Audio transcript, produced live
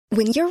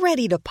When you're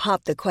ready to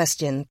pop the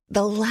question,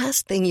 the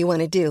last thing you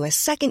want to do is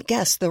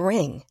second-guess the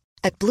ring.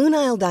 At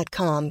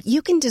BlueNile.com,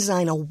 you can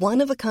design a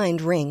one-of-a-kind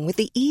ring with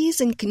the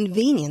ease and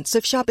convenience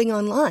of shopping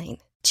online.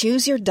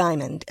 Choose your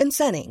diamond and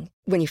setting.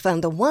 When you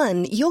find the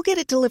one, you'll get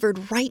it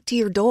delivered right to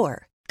your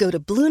door. Go to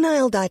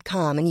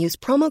BlueNile.com and use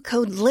promo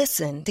code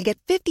LISTEN to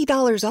get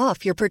 $50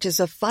 off your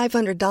purchase of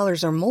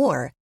 $500 or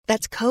more.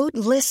 That's code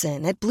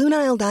LISTEN at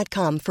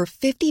BlueNile.com for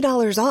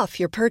 $50 off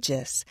your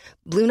purchase.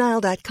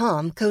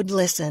 BlueNile.com, code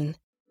LISTEN.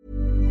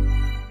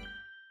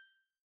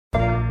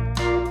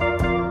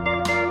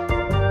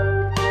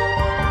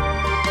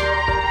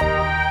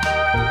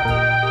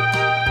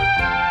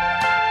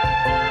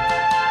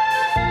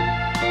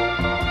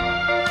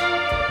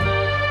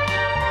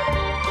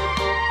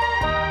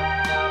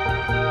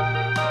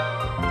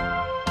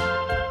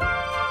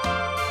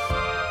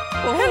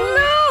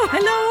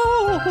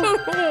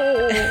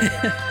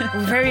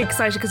 We're very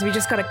excited because we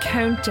just got a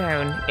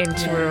countdown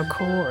into a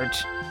record.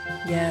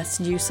 Yes,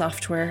 new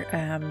software,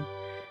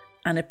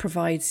 and it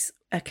provides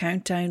a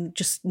countdown,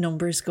 just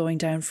numbers going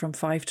down from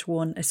 5 to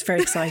 1. It's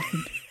very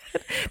exciting.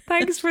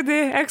 Thanks for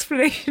the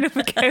explanation of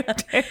a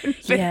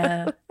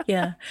countdown.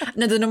 Yeah.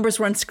 Now the numbers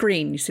were on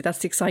screen. You see, that's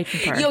the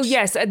exciting part. Oh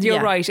yes,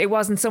 you're right. It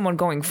wasn't someone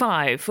going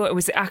 5. It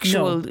was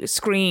actual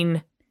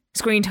screen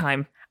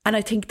time. And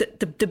I think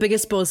that the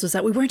biggest buzz was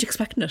that we weren't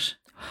expecting it.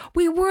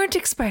 We weren't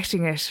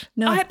expecting it.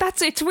 No.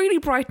 It's really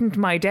brightened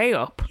my day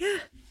up. Yeah.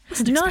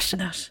 Wasn't expecting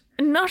that.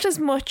 Not as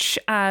much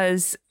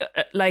as,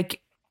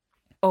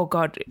 oh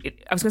God,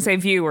 I was going to say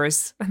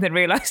viewers and then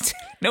realised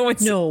no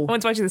one's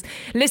watching this.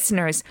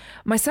 Listeners,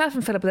 myself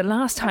and Philip, the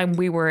last time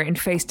we were in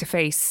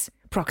face-to-face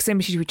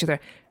proximity to each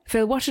other,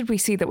 Phil, what did we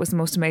see that was the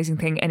most amazing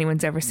thing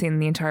anyone's ever seen in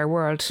the entire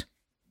world?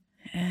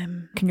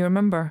 Can you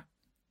remember?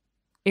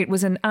 It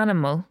was an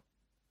animal.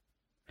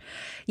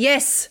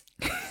 Yes.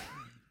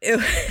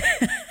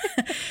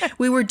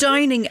 We were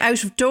dining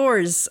out of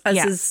doors, as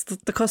is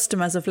the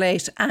custom as of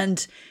late,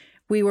 and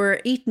we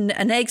were eating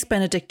an Eggs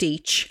Benedict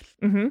each,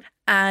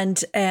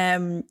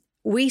 and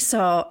we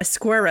saw a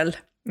squirrel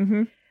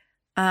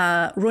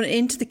run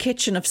into the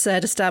kitchen of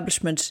said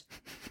establishment.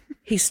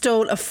 He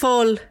stole a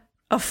full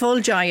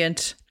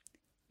giant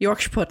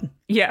Yorkshire pudding.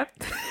 Yeah.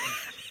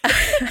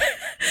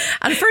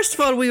 And first of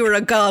all, we were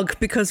agog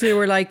because we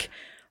were like,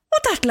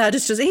 what, that lad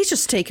is he's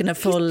just taken a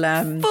full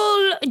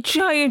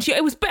giant.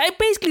 It was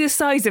basically the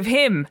size of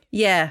him.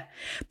 Yeah.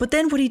 But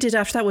then what he did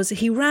after that was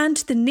he ran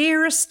to the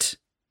nearest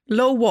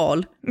low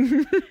wall,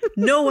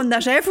 knowing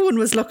that everyone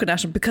was looking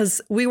at him,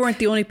 because we weren't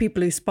the only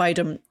people who spied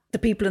him. The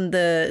people in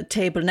the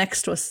table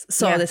next to us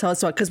saw this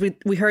also, because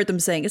we heard them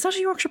saying, "Is that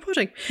a Yorkshire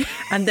pudding?"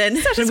 And then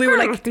we were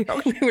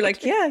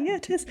like, yeah,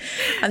 it is.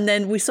 And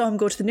then we saw him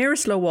go to the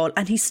nearest low wall,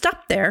 and he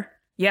stopped there.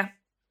 Yeah.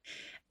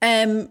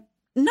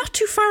 Not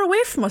too far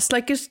away from us.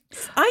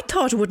 I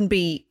thought it wouldn't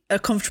be a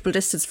comfortable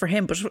distance for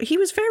him, but he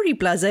was very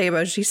blasé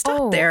about it. He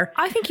stopped there.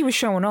 I think he was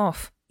showing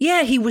off.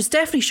 Yeah, he was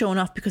definitely showing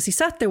off, because he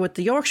sat there with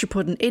the Yorkshire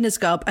pudding in his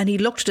gob, and he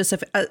looked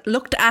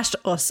at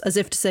us as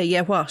if to say,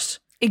 "Yeah, what?"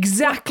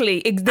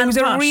 Exactly. There was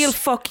a real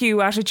fuck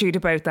you attitude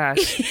about that.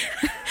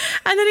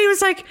 And then he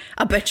was like,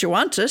 "I bet you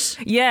want it."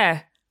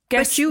 Yeah.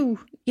 Guess who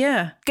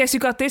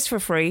got this for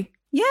free?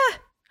 Yeah.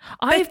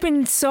 I've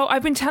been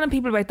telling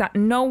people about that.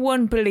 No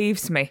one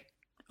believes me.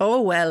 Oh,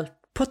 well,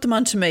 put them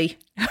on to me.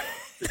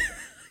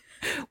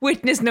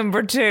 Witness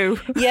number 2.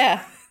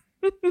 Yeah.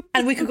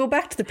 And we could go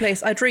back to the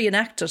place. I'd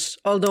reenact it,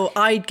 although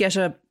I'd get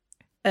a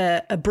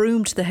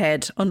broom to the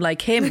head,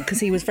 unlike him, because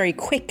he was very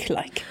quick.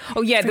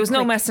 Oh yeah, there was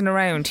no messing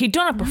around. He'd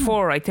done it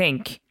before, I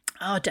think.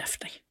 Oh,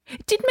 definitely.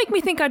 It did make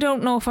me think, I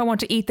don't know if I want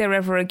to eat there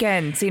ever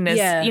again, seeing as,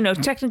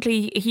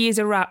 technically he is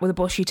a rat with a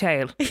bushy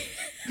tail.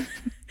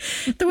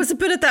 There was a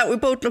bit of that. We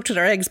both looked at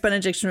our Eggs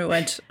Benedict and we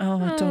went,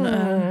 I don't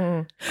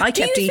know. I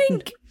kept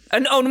eating.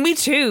 Me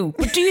too.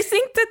 But do you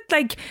think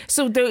that,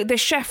 so the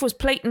chef was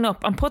plating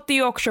up and put the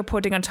Yorkshire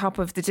pudding on top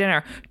of the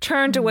dinner,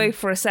 turned away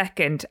for a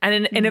second,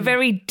 and in a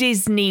very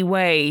Disney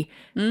way,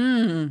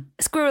 a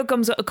squirrel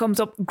comes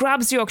up,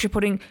 grabs the Yorkshire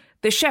pudding,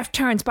 the chef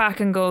turns back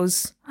and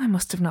goes, "I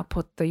must have not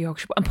put the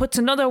Yorkshire," and puts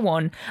another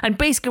one. And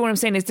basically what I'm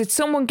saying is, did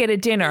someone get a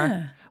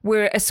dinner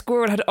where a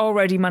squirrel had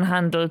already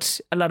manhandled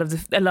a lot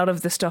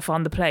of the stuff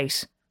on the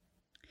plate?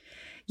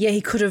 Yeah, he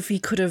could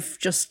have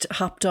just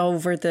hopped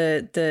over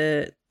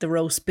the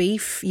roast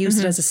beef, used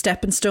it as a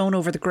stepping stone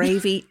over the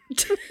gravy,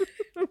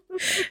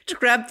 to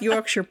grab the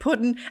Yorkshire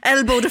pudding,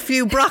 elbowed a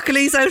few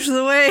broccolis out of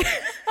the way.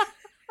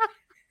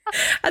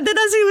 And then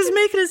as he was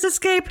making his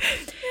escape,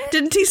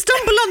 didn't he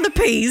stumble on the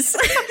peas?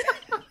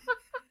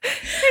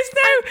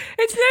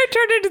 It's now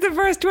turned into the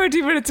first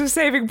 20 minutes of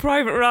Saving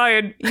Private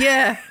Ryan.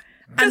 Yeah.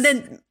 And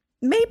then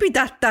maybe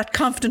that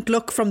confident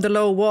look from the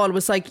low wall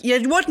was like,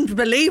 you wouldn't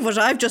believe what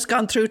I've just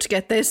gone through to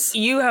get this.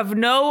 You have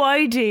no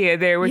idea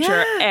there with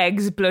your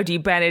Eggs bloody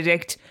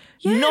Benedict.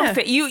 Yeah.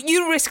 Nothing.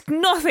 You risked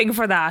nothing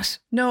for that.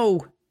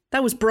 No,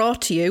 that was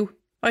brought to you.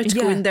 I had to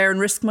go in there and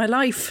risk my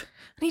life.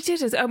 And he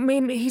did it. I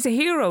mean, he's a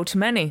hero to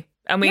many.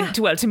 I mean,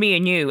 to me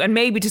and you, and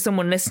maybe to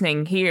someone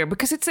listening here,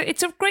 because it's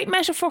a great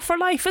metaphor for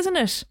life, isn't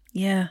it?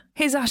 Yeah.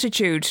 His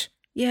attitude.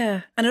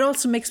 Yeah. And it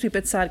also makes me a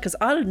bit sad because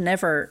I'll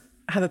never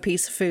have a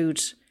piece of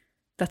food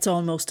that's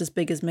almost as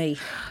big as me.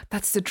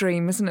 That's the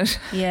dream, isn't it?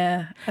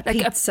 Yeah. A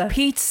pizza. A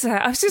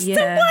pizza. I was just,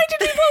 Yeah. why did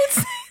we both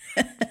say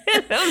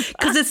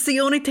Because it's the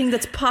only thing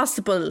that's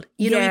possible.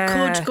 You know,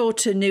 you could go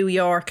to New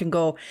York and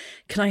go,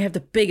 can I have the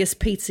biggest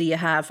pizza you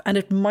have? And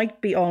it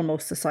might be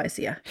almost the size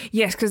of you.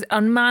 Yes, because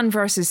on Man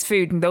versus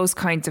Food and those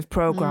kinds of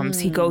programs,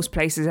 he goes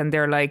places and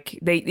they're like,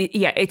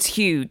 it's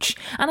huge.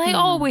 And I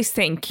always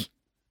think,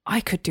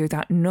 I could do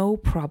that, no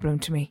problem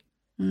to me.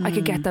 I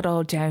could get that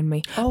all down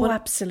me. Oh,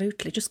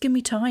 absolutely. Just give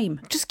me time.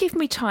 Just give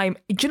me time.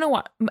 Do you know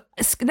what?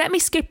 Let me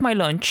skip my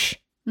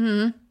lunch.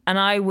 And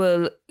I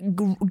will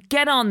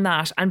get on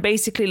that and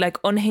basically like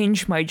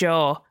unhinge my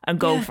jaw and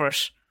go for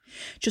it.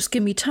 Just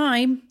give me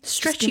time.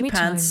 Just give Stretchy me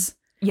pants. time.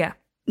 Yeah.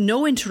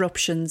 No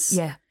interruptions.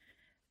 Yeah.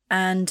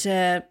 And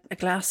a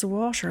glass of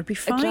water. It'll be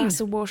fine. A glass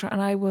of water, and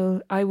I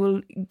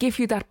will give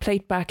you that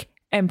plate back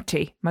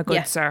empty, my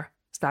good sir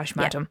 /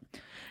 madam.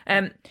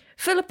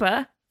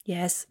 Philippa.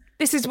 Yes.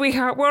 This is We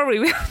Heart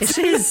Worry. It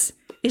is.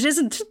 It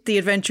isn't The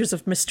Adventures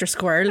of Mr.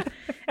 Squirrel.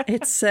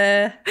 It's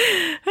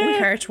We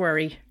Heart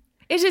Worry.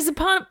 It is a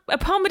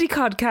comedy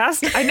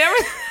podcast. I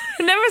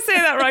never say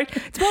that right.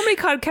 It's a comedy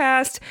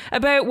podcast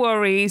about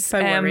worries.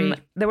 Worry.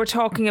 That we're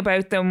talking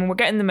about them. We're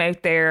getting them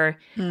out there.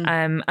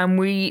 And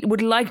we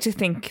would like to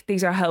think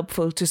these are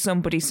helpful to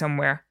somebody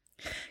somewhere.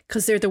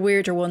 Because they're the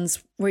weirder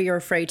ones where you're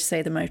afraid to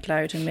say them out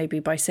loud, and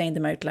maybe by saying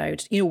them out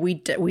loud, you know, we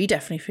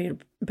definitely feel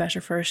better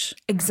for it.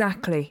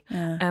 Exactly.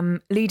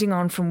 Leading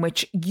on from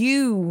which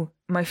you,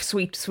 my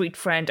sweet, sweet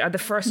friend, are the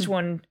first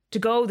one to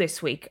go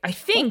this week. I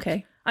think.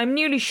 Okay. I'm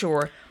nearly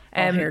sure.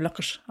 Here, look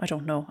it. I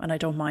don't know, and I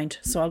don't mind,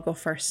 so I'll go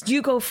first.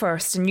 You go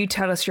first, and you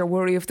tell us your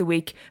worry of the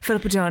week.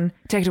 Philippa Dunn,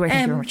 take it away.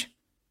 Thank you very much.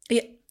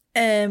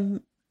 Yeah,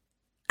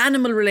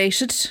 animal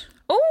related.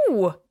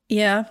 Oh,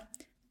 yeah.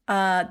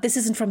 This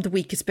isn't from the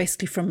week. It's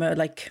basically from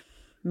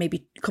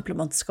maybe a couple of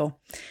months ago.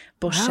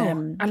 But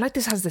wow. I like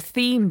this has the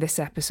theme this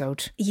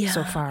episode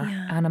so far.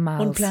 Yeah.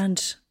 Animals.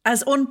 Unplanned.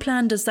 As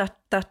unplanned as that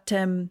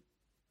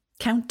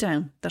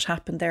countdown that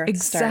happened there at the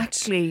start.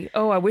 Exactly.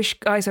 Oh, I wish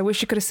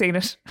you could have seen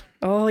it.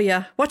 Oh,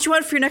 yeah. What do you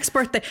want for your next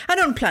birthday? An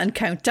unplanned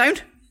countdown.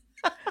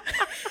 I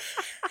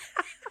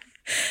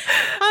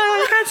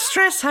can't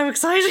stress how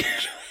exciting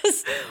it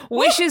was.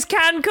 Wishes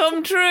can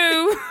come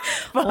true.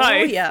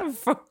 Oh, yeah.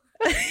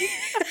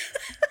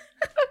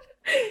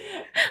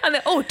 And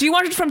then, do you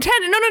want it from 10?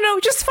 No,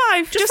 just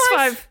 5. Just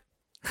 5.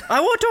 I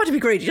don't want to be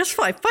greedy. Just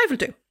 5. 5 will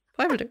do.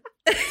 5 will do.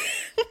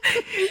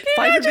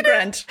 5 will be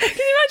grand. Can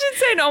you imagine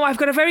saying, I've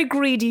got a very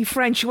greedy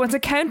friend. She wants a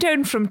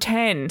countdown from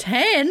 10.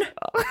 10?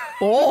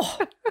 Oh.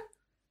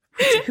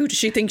 Who does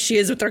she think she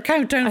is with her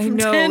countdown from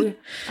 10?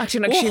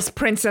 Acting like she's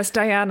Princess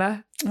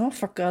Diana. Oh,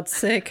 for God's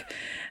sake.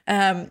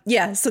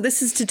 So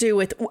this is to do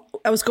with,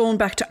 I was going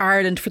back to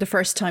Ireland for the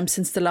first time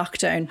since the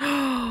lockdown.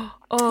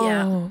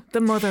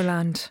 The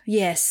motherland.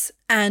 Yes.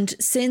 And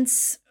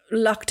since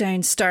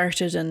lockdown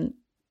started, and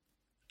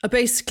I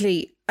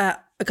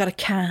got a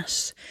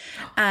cat,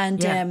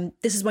 and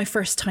this is my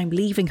first time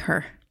leaving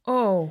her.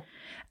 Oh,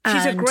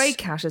 she's a great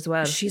cat as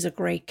well. She's a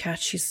great cat.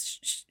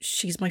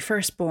 She's my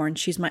firstborn.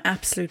 She's my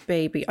absolute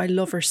baby. I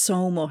love her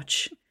so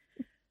much.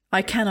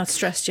 I cannot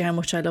stress to you how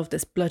much I love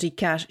this bloody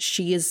cat.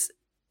 She is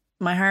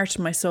my heart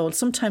and my soul.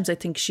 Sometimes I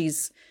think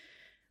she's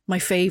my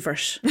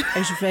favourite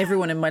out of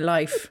everyone in my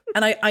life.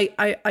 And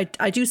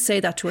I do say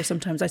that to her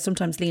sometimes. I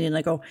sometimes lean in and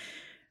I go,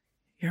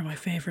 you're my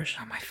favourite.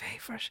 You're my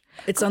favourite.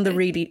 It's on the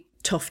really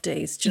tough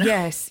days. Do you know?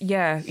 Yes,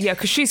 yeah.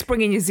 Because she's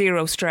bringing you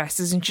zero stress,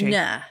 isn't she?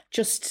 Nah,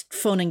 just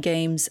fun and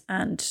games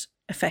and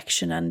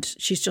affection, and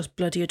she's just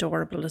bloody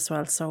adorable as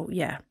well. So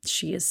yeah,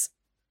 she is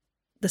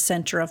the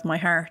centre of my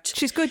heart.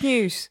 She's good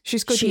news. She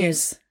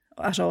is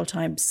at all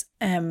times.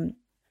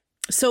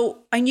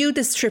 So I knew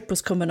this trip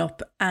was coming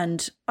up,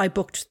 and I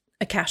booked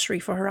a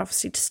cattery for her,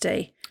 obviously, to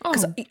stay.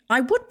 Because I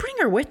would bring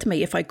her with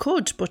me if I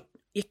could, but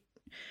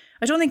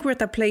I don't think we're at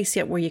that place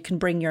yet where you can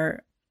bring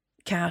your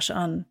cat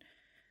on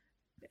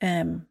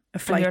a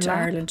flight to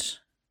Ireland.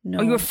 No.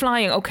 Oh, you were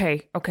flying.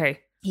 Okay.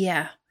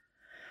 Yeah.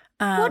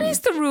 What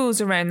is the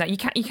rules around that? You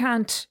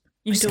can't.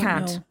 You just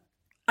can't. Know.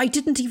 I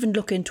didn't even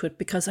look into it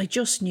because I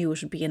just knew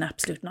it would be an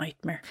absolute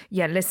nightmare.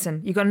 Yeah,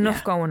 listen, you got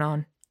enough going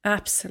on.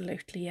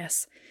 Absolutely,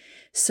 yes.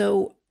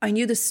 So I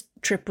knew this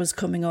trip was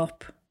coming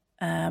up.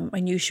 I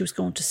knew she was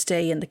going to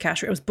stay in the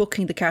cattery. I was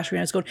booking the cattery, and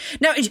I was going,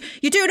 now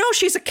you do know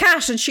she's a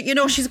cat, and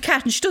she's a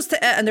cat, and she does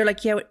and they're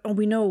like, yeah,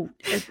 we know,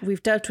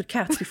 we've dealt with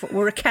cats before.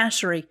 We're a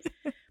cattery.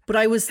 But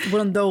I was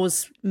one of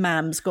those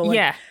mams going,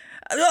 yeah.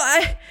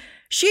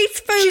 She eats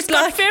food. She's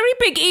got very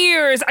big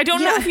ears. I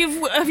don't know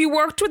if have you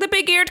worked with a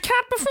big-eared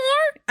cat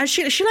before? And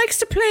she likes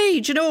to play,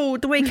 do you know,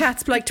 the way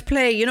cats like to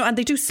play, you know, and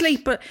they do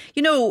sleep, but,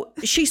 you know,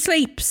 she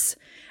sleeps.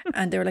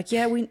 And they were like,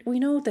 yeah, we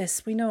know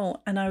this, we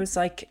know. And I was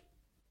like,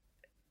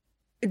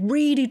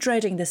 really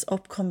dreading this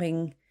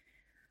upcoming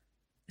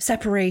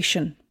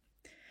separation.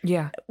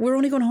 Yeah. We're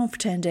only going home for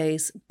 10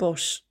 days,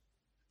 but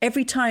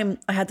every time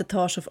I had the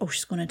thought of, oh,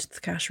 she's going into the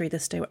category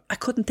this day, I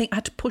couldn't think. I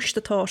had to push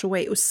the thought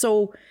away. It was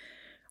so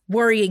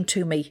worrying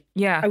to me.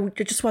 Yeah.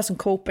 I just wasn't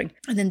coping.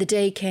 And then the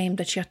day came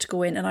that she had to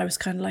go in, and I was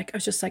kind of like,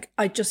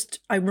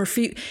 I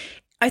refuse.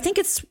 I think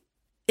it's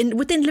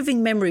within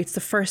living memory, it's the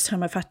first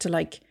time I've had to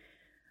like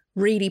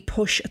really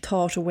push a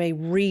thought away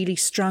really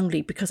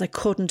strongly, because I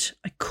couldn't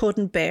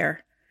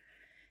bear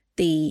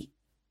the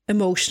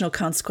emotional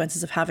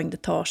consequences of having the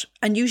thought.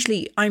 And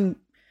usually I'm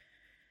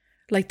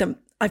like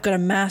I've got a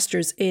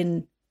master's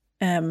in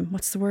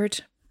what's the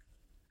word?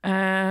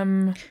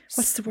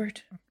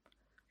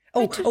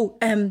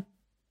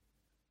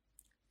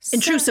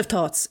 Intrusive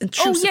thoughts.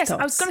 Thoughts.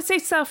 I was going to say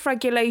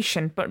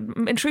self-regulation, but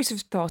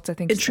intrusive thoughts, I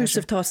think.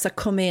 Intrusive thoughts that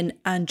come in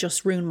and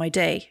just ruin my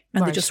day.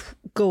 And they just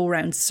go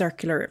around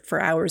circular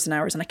for hours and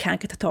hours, and I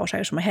can't get the thought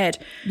out of my head.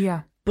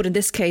 Yeah. But in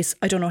this case,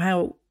 I don't know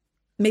how,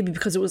 maybe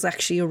because it was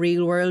actually a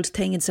real world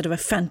thing instead of a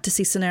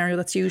fantasy scenario.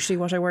 That's usually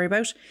what I worry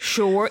about.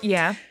 Sure,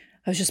 yeah.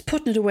 I was just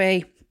putting it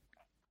away.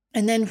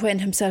 And then when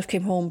himself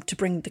came home to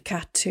bring the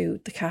cat to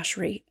the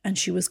cattery and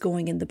she was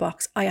going in the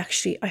box, I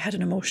had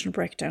an emotional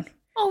breakdown.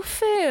 Oh,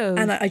 Phil.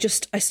 And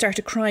I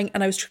started crying,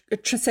 and I was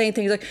saying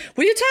things like,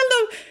 will you tell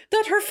them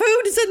that her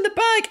food is in the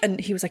bag?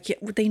 And he was like, yeah,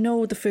 they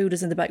know the food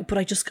is in the bag. But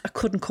I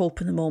couldn't cope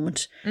in the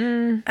moment.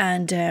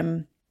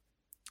 And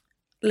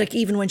like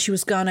even when she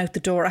was gone out the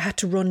door, I had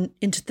to run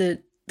into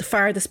the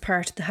farthest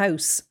part of the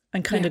house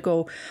and kind of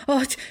go,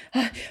 oh.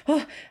 And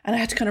I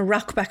had to kind of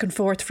rock back and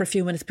forth for a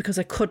few minutes because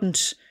I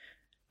couldn't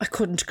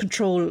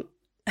control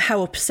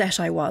how upset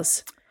I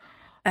was.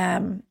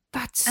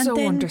 That's so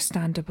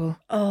understandable.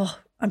 Oh,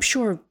 I'm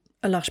sure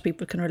a lot of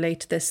people can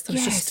relate to this. I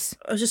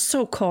was just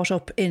so caught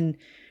up in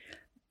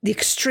the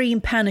extreme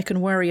panic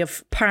and worry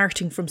of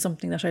parting from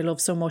something that I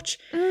love so much.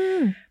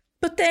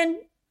 But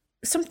then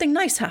something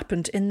nice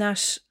happened in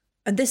that,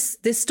 and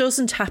this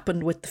doesn't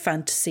happen with the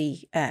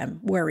fantasy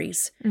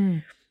worries.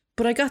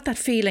 But I got that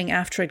feeling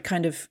after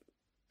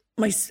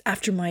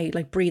after my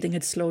like breathing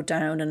had slowed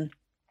down and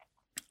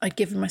I'd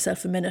given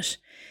myself a minute.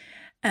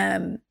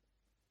 I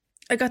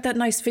got that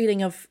nice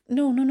feeling of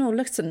no,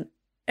 listen,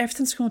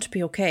 everything's going to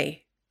be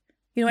okay.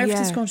 You know,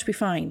 everything's going to be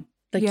fine.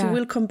 Like you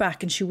will come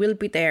back and she will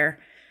be there.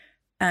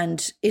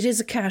 And it is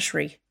a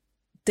cattery.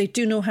 They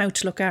do know how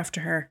to look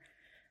after her.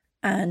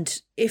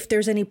 And if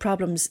there's any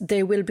problems,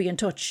 they will be in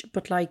touch.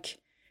 But like,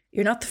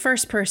 you're not the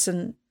first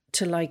person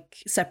to like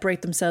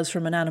separate themselves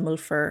from an animal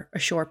for a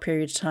short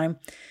period of time.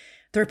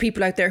 There are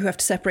people out there who have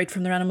to separate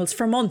from their animals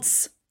for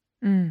months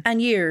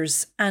and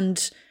years.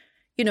 And,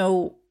 you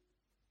know,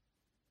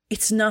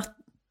 it's not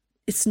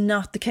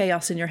the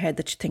chaos in your head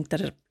that you think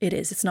that it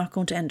is. It's not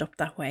going to end up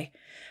that way.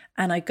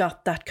 And I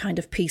got that kind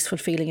of peaceful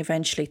feeling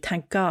eventually,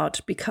 thank God,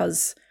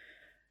 because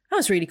I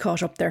was really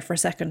caught up there for a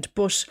second.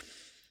 But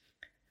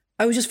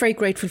I was just very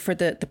grateful for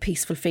the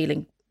peaceful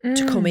feeling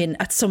to come in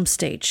at some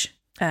stage.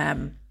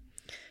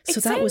 So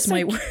that was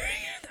my worry.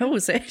 That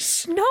was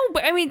it. No,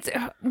 but I mean,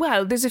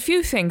 well, there's a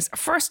few things.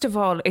 First of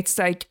all, it's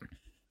like,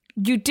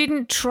 you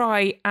didn't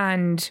try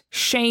and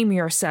shame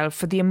yourself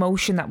for the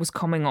emotion that was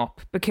coming up,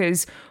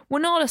 because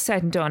when all is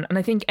said and done, and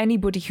I think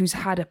anybody who's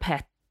had a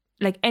pet,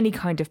 like any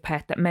kind of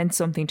pet that meant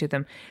something to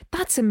them,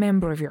 that's a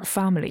member of your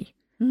family.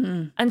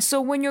 And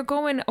so when you're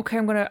going, okay,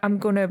 I'm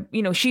gonna,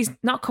 you know, she's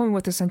not coming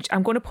with us and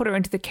I'm going to put her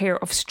into the care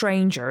of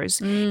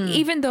strangers,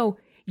 even though,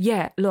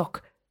 yeah,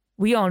 look,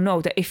 we all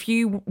know that if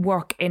you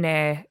work in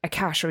a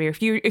cattery,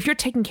 if you're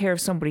taking care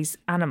of somebody's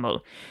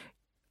animal,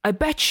 I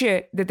bet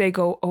you that they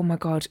go, oh my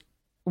God,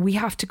 we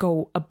have to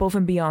go above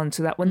and beyond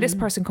so that when this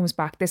person comes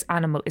back, this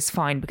animal is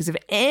fine. Because if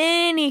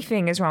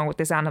anything is wrong with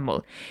this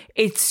animal,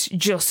 it's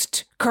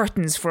just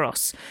curtains for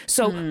us.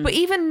 So, but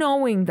even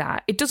knowing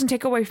that, it doesn't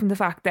take away from the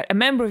fact that a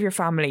member of your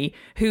family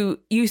who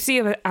you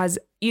see as,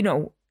 you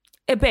know,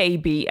 a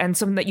baby and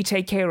something that you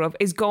take care of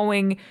is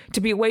going to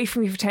be away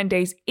from you for 10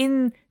 days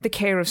in the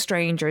care of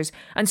strangers.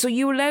 And so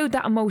you allowed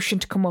that emotion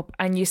to come up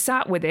and you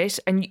sat with it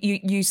and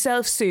you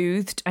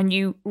self-soothed and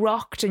you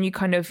rocked and you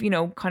kind of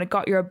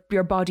got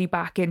your body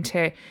back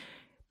into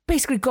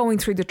basically going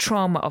through the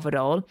trauma of it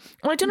all.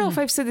 And I don't know if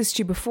I've said this to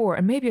you before,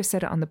 and maybe I've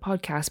said it on the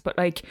podcast, but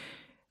like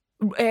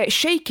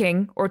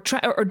shaking or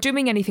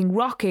doing anything,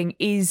 rocking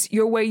is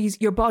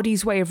your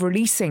body's way of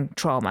releasing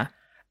trauma.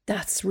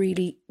 That's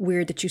really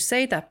weird that you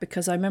say that,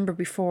 because I remember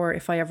before,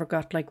 if I ever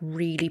got like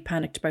really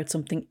panicked about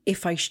something,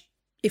 if I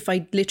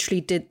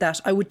literally did that,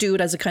 I would do it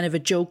as a kind of a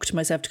joke to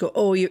myself to go,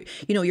 oh,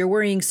 you're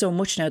worrying so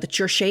much now that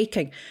you're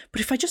shaking.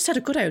 But if I just had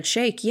a good old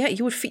shake, yeah,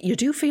 you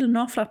do feel an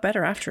awful lot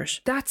better after it.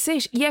 That's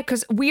it. Yeah,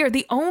 because we are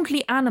the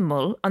only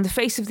animal on the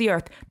face of the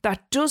earth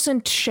that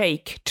doesn't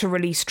shake to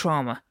release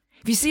trauma.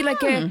 If you see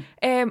like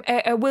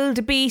a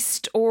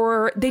wildebeest,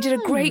 or they did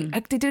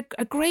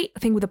a great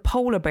thing with a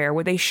polar bear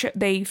where they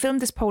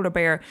filmed this polar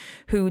bear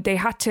who they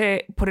had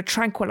to put a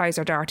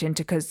tranquilizer dart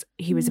into because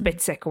he was a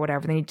bit sick or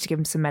whatever. They needed to give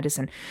him some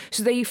medicine.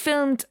 So they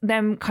filmed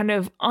them kind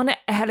of on a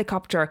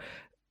helicopter.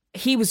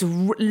 He was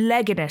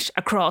legging it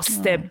across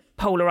the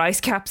polar ice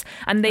caps,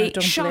 and they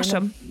don't shot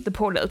blame him. The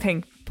poor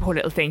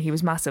little thing, he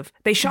was massive.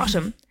 They shot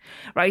him,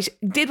 right?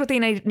 Did what they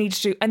needed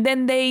to do, and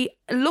then they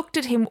looked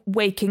at him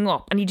waking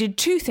up, and he did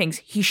two things.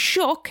 He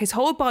shook, his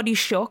whole body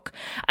shook,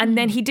 and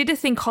then he did a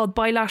thing called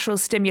bilateral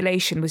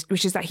stimulation,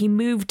 which is that he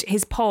moved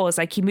his paws,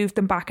 like he moved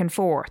them back and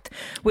forth,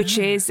 which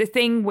is a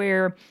thing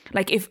where,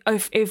 like, if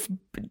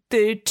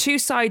the two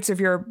sides of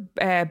your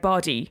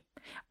body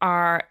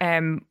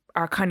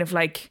are kind of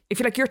like, if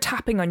you like, you're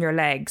tapping on your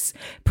legs.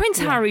 Prince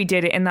Harry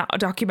did it in that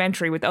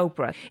documentary with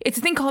Oprah. It's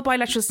a thing called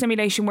bilateral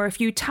stimulation, where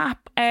if you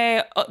tap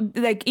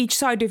like each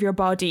side of your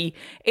body,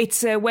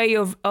 it's a way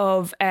of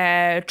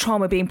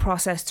trauma being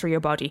processed through your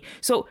body.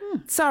 So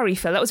sorry,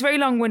 Phil, that was a very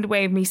long-winded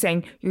way of me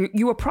saying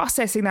you were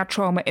processing that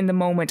trauma in the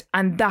moment,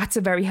 and that's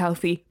a very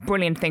healthy,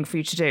 brilliant thing for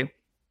you to do.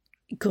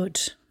 Good.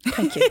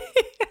 Thank you.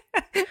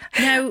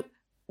 Now,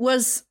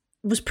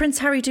 was Prince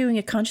Harry doing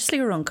it consciously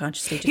or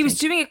unconsciously? He was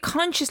doing it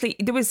consciously.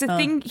 There was a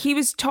thing he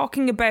was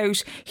talking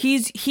about.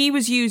 He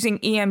was using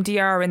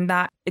EMDR in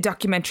that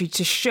documentary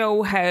to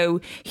show how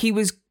he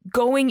was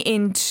going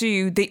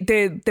into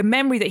the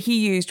memory that he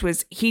used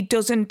was he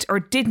doesn't or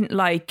didn't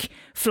like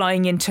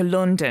flying into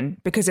London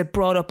because it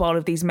brought up all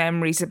of these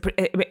memories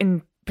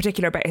in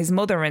particular about his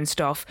mother and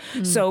stuff.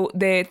 So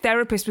the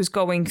therapist was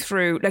going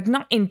through, like,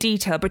 not in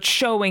detail, but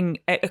showing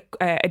a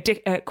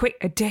quick.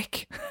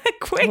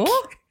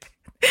 Oh?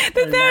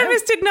 The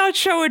therapist did not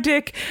show a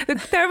dick. The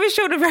therapist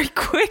showed a very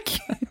quick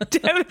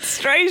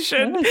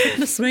demonstration. Oh,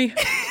 goodness me.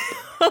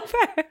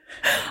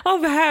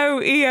 of how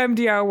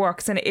EMDR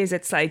works. And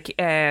it's like,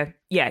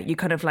 you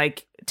kind of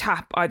like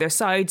tap either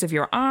sides of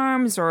your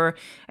arms, or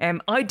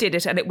I did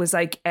it, and it was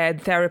like a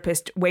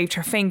therapist waved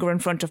her finger in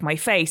front of my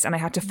face and I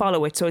had to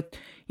follow it. So,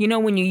 you know,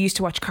 when you used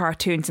to watch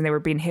cartoons and they were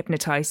being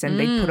hypnotized and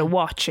they'd put a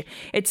watch,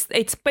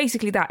 it's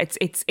basically that.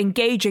 It's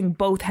engaging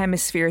both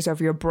hemispheres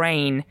of your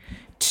brain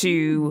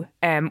to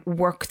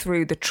work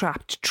through the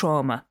trapped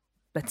trauma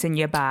that's in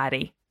your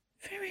body.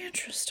 Very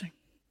interesting.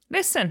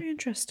 Listen, Very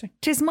interesting.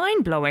 'Tis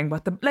mind blowing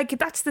what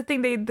that's the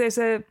thing. There's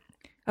a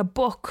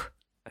book,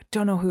 I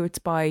don't know who it's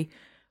by,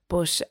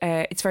 but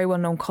it's very well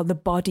known, called The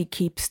Body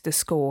Keeps the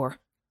Score.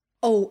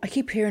 Oh, I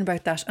keep hearing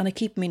about that and I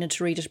keep meaning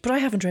to read it, but I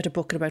haven't read a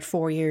book in about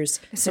 4 years,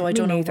 so I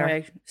don't know why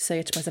I say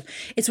it to myself.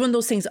 It's one of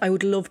those things I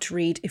would love to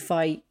read if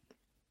I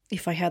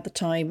had the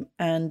time,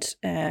 and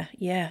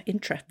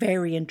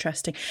very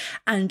interesting.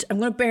 And I'm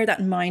going to bear that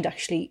in mind,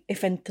 actually,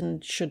 if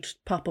anything should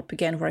pop up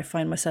again where I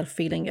find myself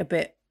feeling a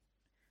bit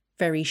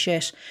very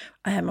shit,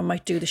 I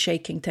might do the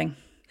shaking thing.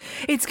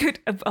 It's good.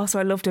 Also,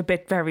 I loved a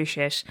bit very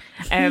shit.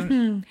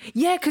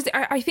 Yeah, because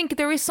I think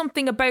there is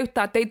something about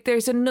that. There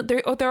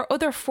are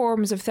other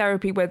forms of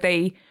therapy where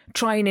they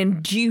try and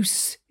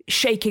induce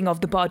shaking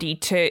of the body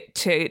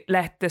to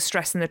let the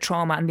stress and the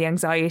trauma and the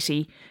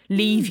anxiety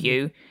leave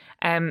you.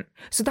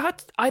 So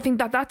that, I think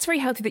that's very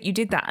healthy that you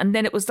did that. And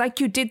then it was like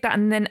you did that,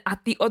 and then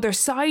at the other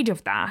side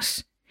of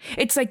that,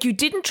 it's like you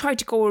didn't try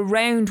to go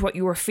around what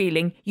you were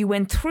feeling. You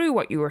went through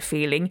what you were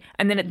feeling.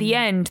 And then at the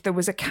end, there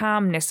was a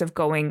calmness of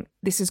going,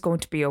 this is going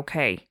to be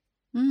okay.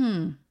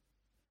 Good.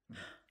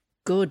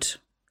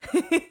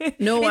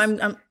 No,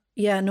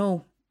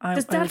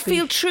 Does that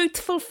feel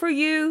truthful for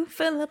you,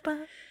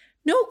 Philippa?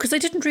 No, because I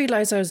didn't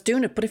realise I was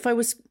doing it. But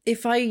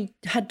if I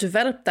had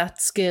developed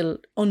that skill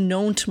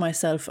unknown to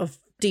myself of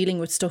dealing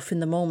with stuff in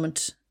the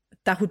moment,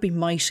 that would be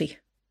mighty.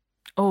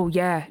 Oh,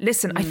 yeah.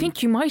 Listen, I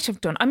think you might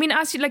have done. I mean,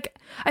 I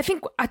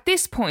think at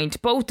this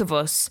point, both of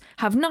us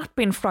have not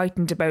been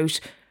frightened about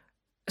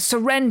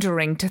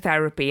surrendering to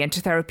therapy and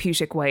to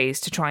therapeutic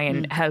ways to try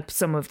and help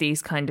some of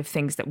these kind of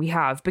things that we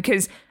have.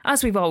 Because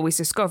as we've always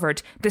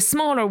discovered, the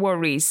smaller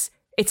worries,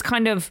 it's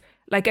kind of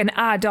like an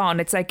add-on.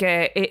 It's like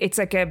a,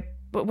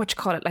 what you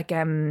call it? Like,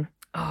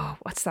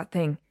 what's that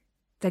thing?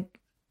 Like,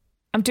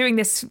 I'm doing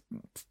this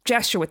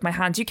gesture with my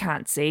hands. You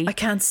can't see. I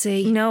can't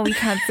see. No, you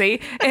can't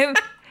see.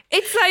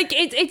 It's like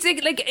it's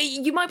like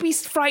you might be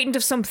frightened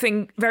of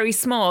something very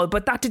small,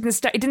 but that didn't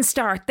start. It didn't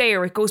start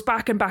there. It goes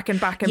back and back and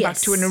back and back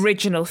to an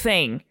original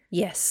thing.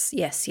 Yes.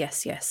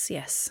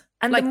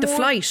 And like the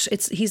flight,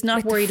 he's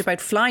not worried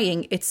about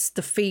flying. It's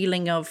the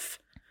feeling of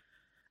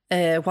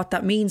what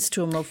that means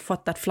to him, of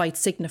what that flight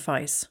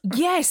signifies.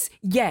 Yes,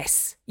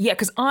 yeah.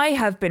 Because I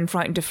have been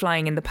frightened of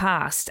flying in the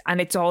past, and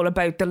it's all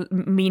about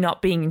me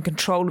not being in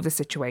control of the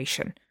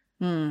situation.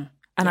 And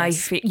I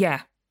feel,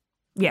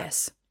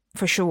 yes,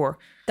 for sure.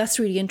 That's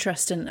really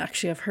interesting.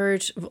 Actually, I've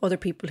heard of other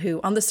people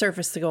who, on the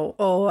surface, they go,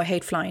 "Oh, I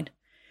hate flying,"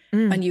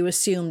 and you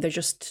assume they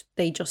just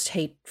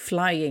hate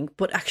flying.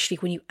 But actually,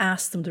 when you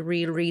ask them the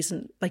real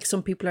reason, like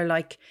some people are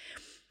like,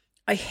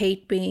 "I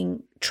hate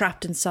being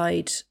trapped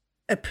inside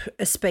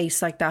a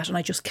space like that, and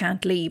I just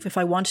can't leave. If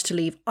I wanted to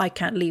leave, I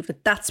can't leave."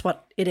 But that's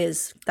what it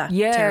is that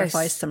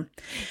terrifies them.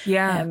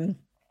 Yeah.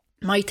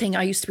 My thing,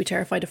 I used to be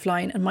terrified of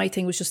flying, and my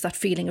thing was just that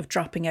feeling of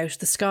dropping out of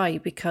the sky,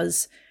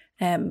 because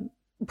when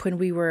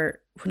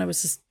I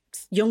was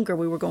younger,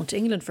 we were going to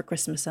England for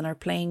Christmas, and our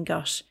plane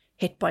got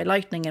hit by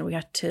lightning, and we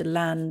had to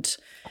land.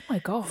 Oh my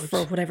God!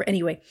 For whatever.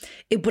 Anyway,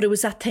 but it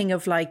was that thing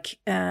of like,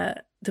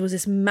 there was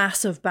this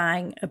massive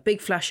bang, a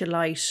big flash of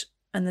light,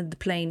 and then the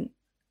plane,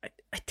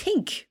 I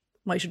think,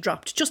 might have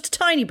dropped just a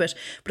tiny bit.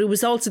 But it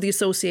was also the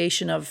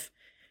association of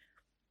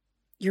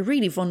you're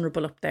really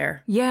vulnerable up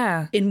there.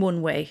 Yeah. In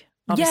one way,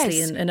 obviously,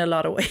 Yes. in a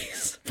lot of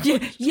ways.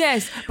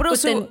 Yes. But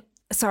also, then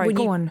sorry,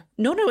 go on.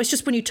 No, it's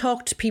just when you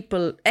talk to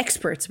people,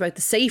 experts about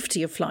the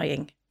safety of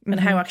flying and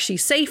how actually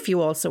safe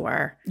you also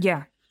are.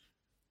 Yeah.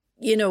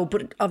 You know,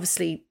 but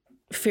obviously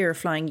fear of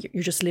flying,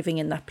 you're just living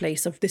in that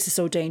place of this is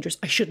so dangerous.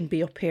 I shouldn't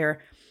be up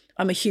here.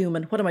 I'm a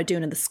human. What am I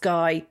doing in the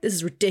sky? This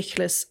is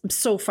ridiculous. I'm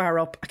so far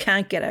up. I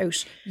can't get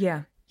out.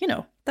 Yeah. You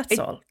know, that's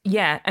all.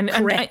 Yeah. And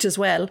Correct as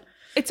well.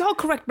 It's all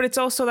correct, but it's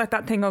also like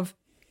that thing of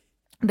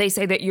they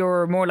say that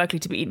you're more likely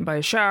to be eaten by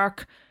a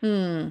shark,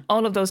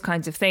 all of those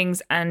kinds of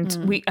things. And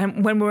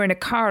when we're in a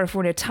car, if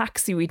we're in a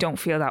taxi, we don't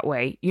feel that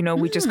way. You know,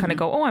 we just kind of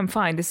go, oh, I'm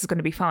fine. This is going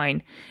to be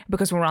fine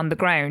because we're on the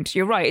ground.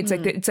 You're right.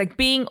 It's like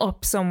being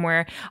up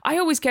somewhere. I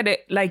always get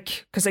it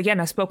like, because again,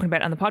 I've spoken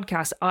about it on the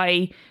podcast.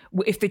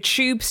 If the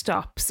tube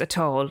stops at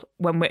all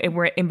when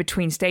we're in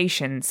between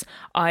stations,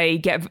 I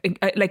get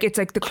like, it's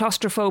like the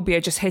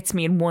claustrophobia just hits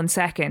me in 1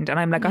 second. And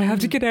I'm like, I have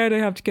to get out. I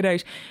have to get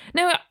out.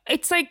 Now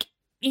it's like,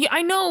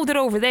 I know that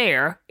over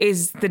there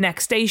is the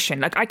next station.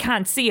 Like, I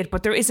can't see it,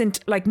 but there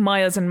isn't like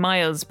miles and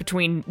miles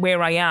between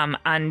where I am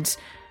and,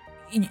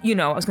 you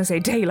know, I was going to say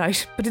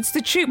daylight, but it's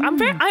the tube. I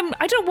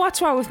don't know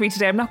what's wrong with me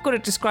today. I'm not good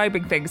at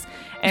describing things.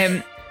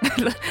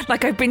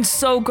 Like I've been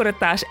so good at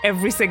that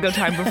every single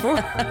time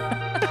before.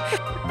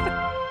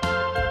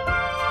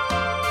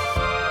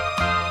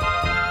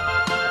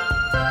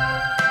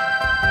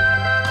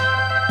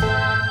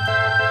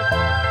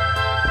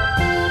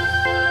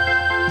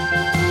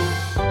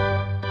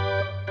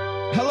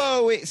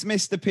 It's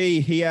Mr. P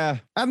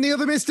here. And the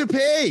other Mr.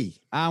 P.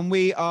 And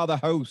we are the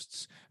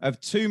hosts of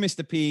Two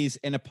Mr. P's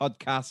in a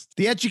Podcast.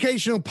 The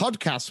educational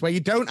podcast where you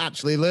don't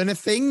actually learn a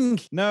thing.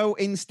 No,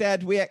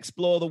 instead we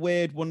explore the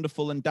weird,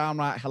 wonderful and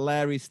downright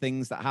hilarious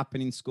things that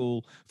happen in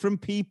school from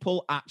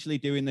people actually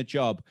doing the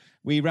job.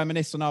 We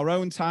reminisce on our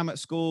own time at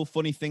school,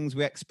 funny things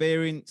we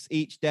experience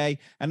each day.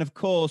 And of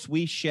course,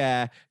 we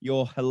share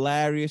your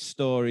hilarious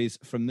stories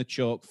from the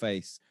chalk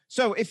face.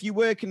 So if you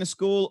work in a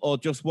school or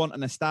just want a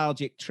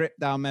nostalgic trip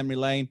down memory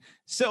lane,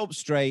 sit up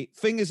straight,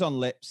 fingers on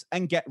lips,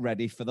 and get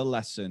ready for the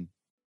lesson.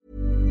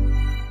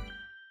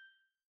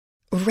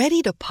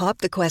 Ready to pop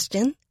the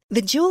question?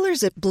 The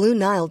jewelers at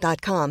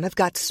BlueNile.com have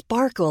got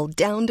sparkle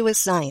down to a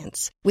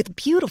science with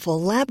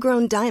beautiful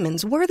lab-grown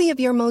diamonds worthy of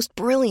your most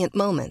brilliant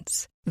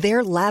moments.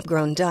 Their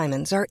lab-grown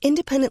diamonds are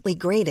independently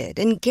graded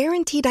and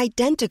guaranteed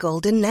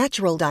identical to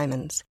natural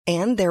diamonds,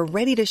 and they're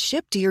ready to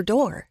ship to your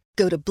door.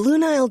 Go to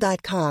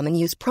BlueNile.com and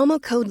use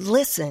promo code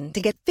LISTEN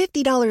to get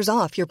 $50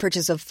 off your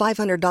purchase of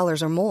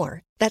 $500 or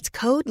more. That's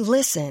code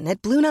LISTEN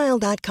at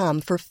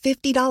BlueNile.com for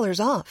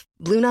 $50 off.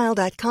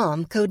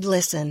 BlueNile.com, code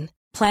LISTEN.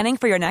 Planning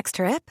for your next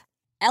trip?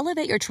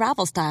 Elevate your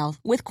travel style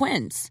with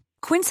Quince.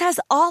 Quince has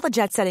all the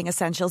jet-setting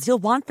essentials you'll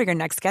want for your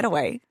next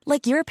getaway,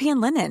 like European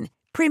linen,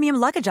 premium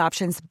luggage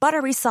options,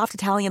 buttery soft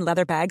Italian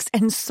leather bags,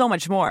 and so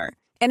much more.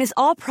 And is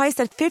all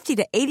priced at 50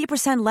 to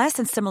 80% less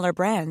than similar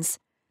brands.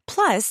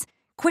 Plus,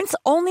 Quince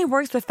only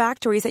works with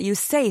factories that use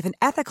safe and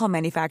ethical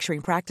manufacturing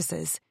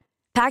practices.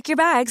 Pack your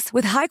bags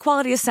with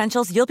high-quality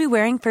essentials you'll be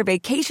wearing for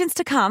vacations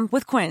to come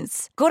with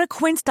Quince. Go to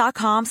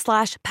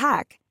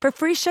quince.com/pack for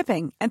free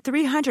shipping and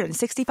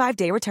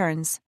 365-day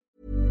returns.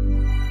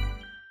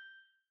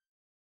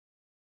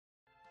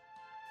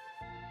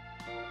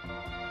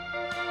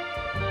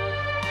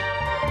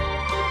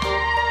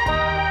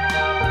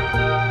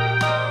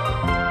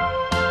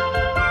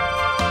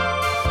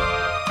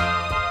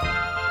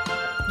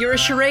 You're a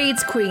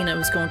charades queen, I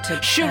was going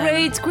to...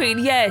 Charades queen,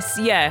 yes,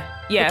 yeah.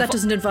 But that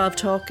doesn't involve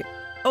talking.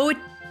 Oh,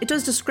 it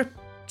does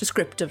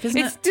descriptive,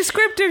 isn't It's it?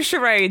 descriptive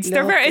charades.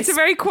 Look, It's a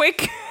very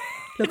quick...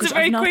 Look, it's a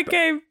very quick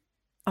game.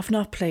 I've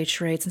not played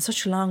charades in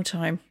such a long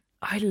time.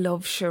 I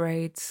love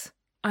charades.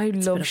 I love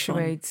bit of fun.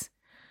 charades.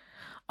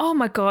 Oh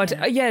my God.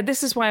 Yeah,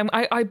 this is why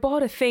I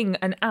bought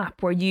an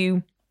app where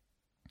you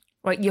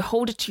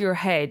hold it to your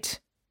head.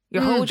 You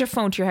hold your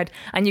phone to your head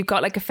and you've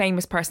got like a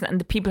famous person and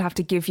the people have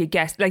to give you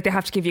they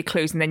have to give you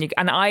clues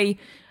and I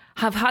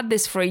have had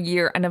this for a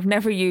year and I've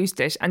never used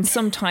it. And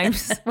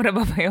sometimes when I'm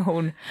on my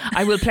own,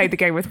 I will play the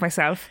game with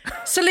myself.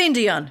 Celine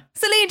Dion.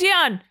 Celine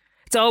Dion.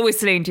 It's always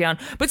Celine Dion.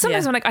 But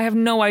sometimes I'm like, I have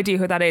no idea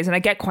who that is and I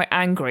get quite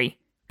angry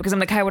because I'm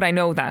like, how would I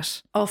know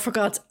that? Oh, for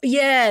God's...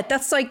 Yeah,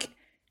 that's like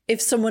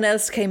if someone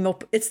else came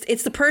up.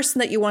 It's the person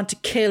that you want to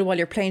kill while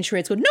you're playing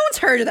charades. Go, no one's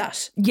heard of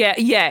that. Yeah,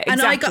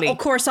 exactly.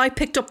 And I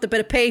picked up the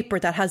bit of paper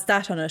that has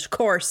that on it, of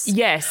course.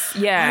 Yes,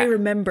 yeah. I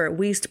remember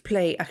we used to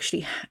play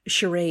actually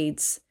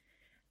charades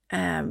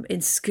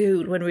in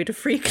school when we had a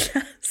free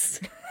class.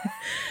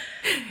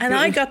 And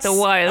I got the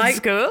wild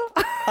school.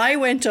 I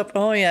went up,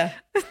 oh yeah,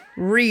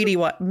 really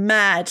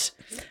mad.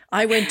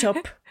 I went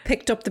up,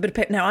 picked up the bit of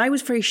paper. Now I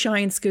was very shy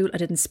in school. I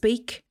didn't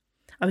speak.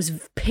 I was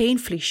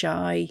painfully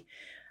shy.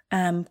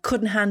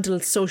 Couldn't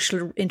handle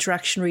social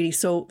interaction really.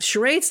 So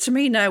charades to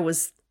me now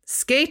was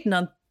skating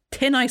on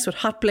thin ice with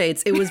hot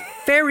blades. It was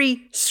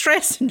very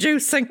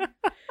stress-inducing.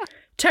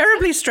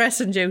 Terribly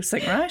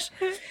stress-inducing, right?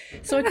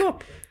 So I go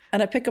up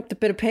and I pick up the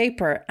bit of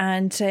paper,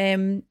 and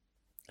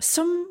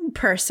some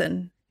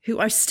person who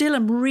I still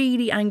am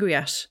really angry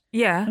at.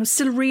 Yeah. I'm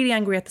still really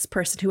angry at this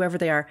person, whoever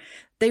they are.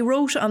 They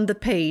wrote on the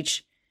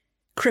page,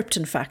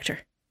 Krypton Factor.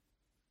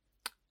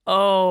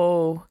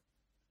 Oh,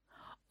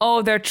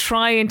 they're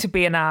trying to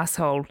be an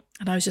asshole.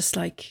 And I was just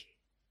like,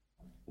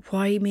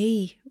 why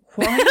me?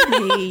 Why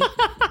me?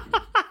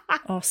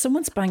 Oh,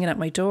 someone's banging at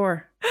my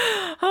door.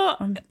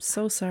 I'm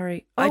so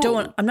sorry. I'm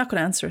not going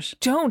to answer it.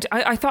 Don't.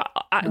 I thought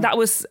that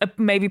was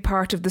maybe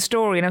part of the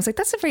story. And I was like,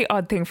 that's a very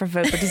odd thing for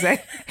Philippa to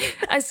say.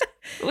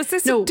 Was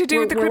this to do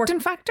with the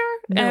Krypton Factor?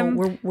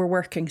 No, we're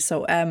working.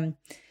 So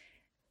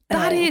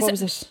that is... What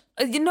was it?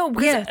 The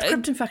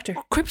Krypton Factor.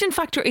 Krypton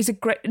Factor is a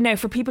great... Now,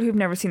 for people who've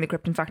never seen the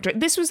Krypton Factor,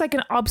 this was like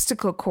an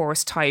obstacle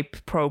course type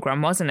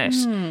programme, wasn't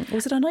it?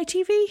 Was it on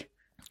ITV?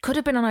 Could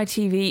have been on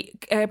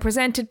ITV.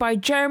 Presented by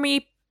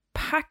Jeremy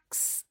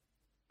Paxman?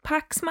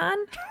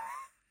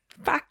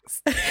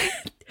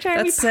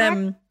 Jeremy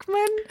Paxman?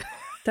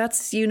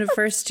 That's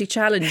University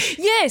Challenge.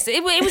 Yes,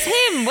 it was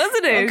him,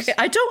 wasn't it? Okay,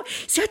 I don't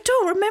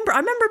remember. I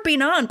remember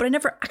being on, but I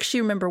never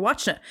actually remember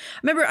watching it.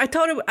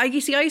 I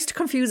used to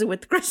confuse it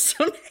with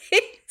Crystal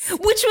Maze,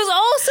 which was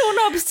also an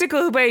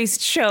obstacle-based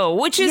show,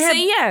 which is,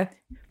 yeah.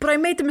 But I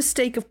made the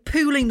mistake of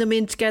pooling them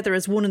in together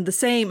as one and the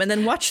same, and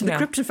then watching the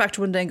Krypton Factor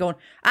one day and going,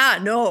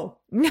 no.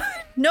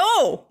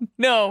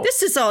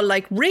 This is all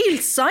like real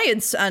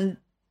science and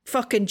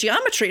fucking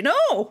geometry.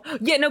 No.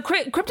 Yeah, no,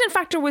 Krypton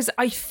Factor was,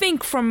 I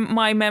think from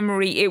my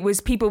memory, it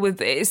was people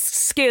with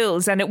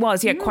skills, and it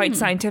was, quite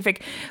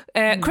scientific.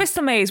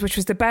 Crystal Maze, which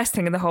was the best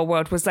thing in the whole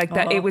world, was like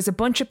that. It was a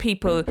bunch of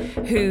people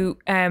who,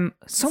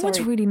 someone's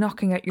really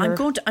knocking at your...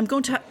 I'm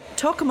going to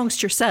talk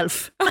amongst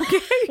yourself. Okay.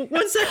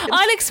 1 second.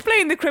 I'll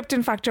explain the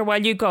Krypton Factor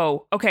while you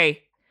go.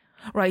 Okay.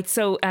 Right,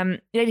 so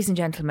ladies and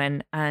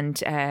gentlemen,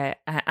 and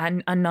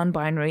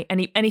non-binary,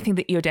 anything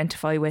that you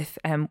identify with,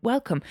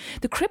 welcome.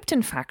 The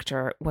Krypton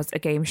Factor was a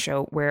game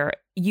show where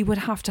you would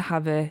have to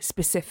have a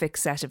specific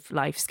set of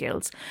life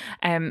skills.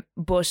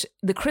 But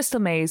the Crystal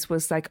Maze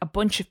was like a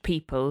bunch of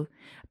people,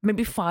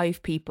 maybe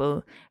 5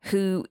 people,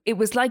 who it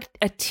was like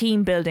a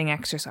team building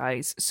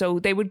exercise. So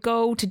they would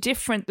go to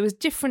different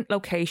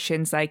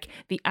locations, like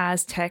the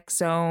Aztec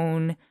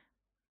Zone.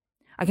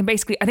 I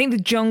think the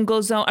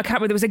jungle zone, I can't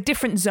remember, there was like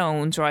different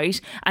zones, right?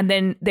 And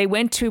then they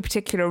went to a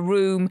particular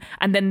room,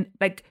 and then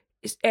like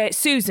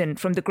Susan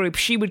from the group,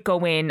 she would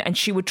go in and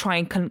she would try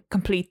and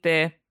complete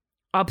the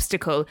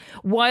obstacle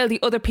while the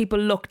other people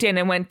looked in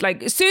and went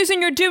like,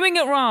 Susan, you're doing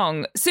it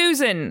wrong.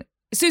 Susan,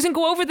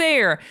 go over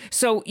there.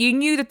 So you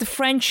knew that the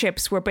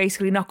friendships were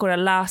basically not going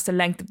to last the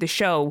length of the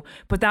show,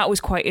 but that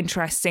was quite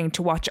interesting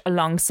to watch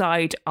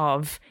alongside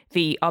of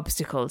the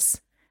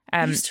obstacles.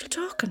 Are you still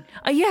talking?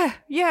 Yeah.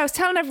 I was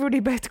telling everybody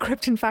about the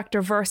Krypton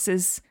Factor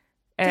versus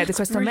the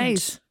Crystal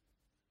Maze.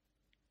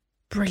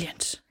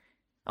 Brilliant.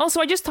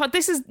 Also, I just thought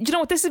this has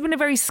been a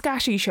very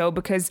scatty show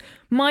because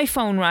my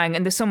phone rang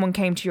and someone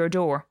came to your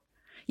door.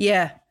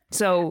 Yeah.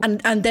 So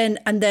and then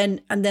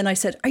I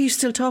said, "Are you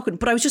still talking?"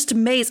 But I was just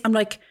amazed. I'm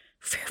like,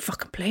 fair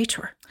fucking play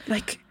to her.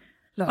 Like,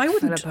 look, I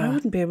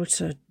wouldn't be able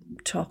to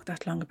talk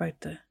that long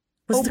about the.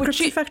 Was it the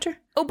Krypton Factor?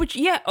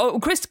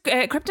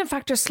 Krypton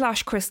Factor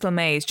 / Crystal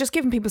Maze. Just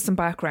giving people some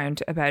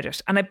background about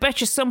it. And I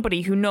bet you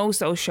somebody who knows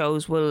those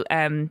shows will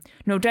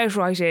no doubt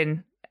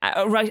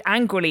write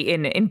angrily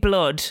in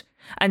blood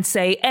and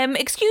say,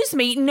 excuse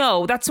me,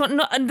 no, that's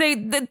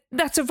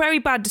that's a very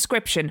bad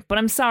description. But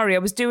I'm sorry, I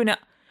was doing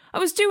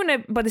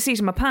it by the seat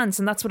of my pants,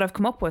 and that's what I've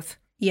come up with.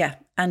 Yeah,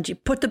 and you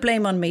put the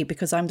blame on me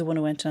because I'm the one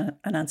who went and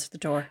answered the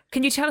door.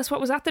 Can you tell us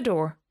what was at the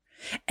door?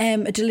 A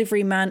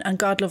delivery man, and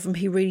God love him,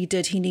 he really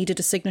did. He needed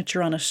a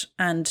signature on it,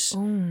 and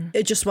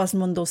it just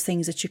wasn't one of those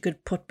things that you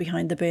could put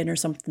behind the bin or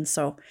something.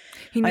 So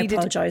I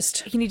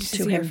apologised. He needed to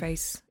see him. your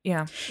face.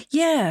 Yeah.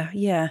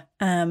 Yeah.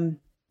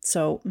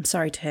 So I'm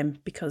sorry to him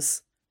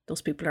because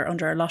those people are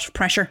under a lot of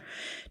pressure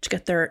to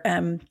get their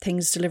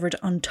things delivered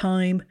on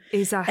time.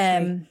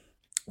 Exactly.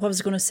 What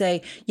was I going to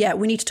say? Yeah,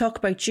 we need to talk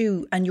about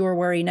you and your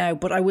worry now.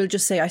 But I will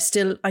just say, I'm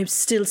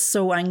still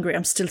so angry.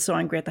 I'm still so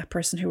angry at that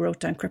person who wrote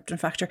down Krypton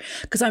Factor,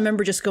 because I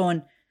remember just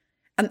going.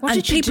 What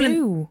did you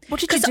do?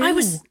 Because I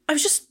was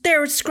just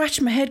there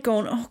scratching my head,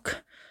 going, oh,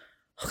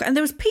 and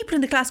there was people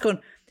in the class going,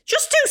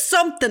 just do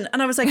something.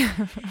 And I was like,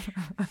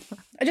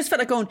 I just felt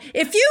like going,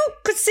 if you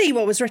could see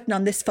what was written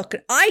on this fucking,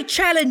 I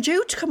challenge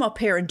you to come up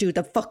here and do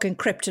the fucking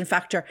Krypton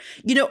Factor.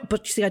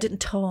 But you see, I didn't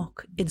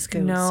talk in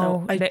school. No,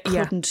 so I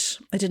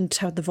didn't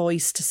have the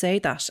voice to say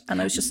that.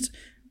 And I was just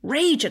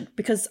raging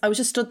because I was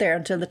just stood there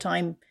until the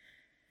time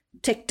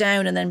ticked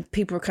down, and then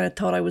people were kind of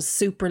thought I was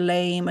super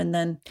lame. And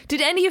then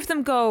did any of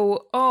them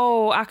go,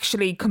 oh,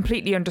 actually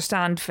completely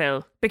understand,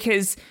 Phil?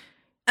 Because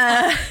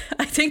I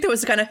think there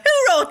was a kind of, who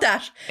wrote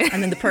that?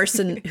 And then the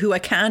person who I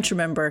can't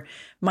remember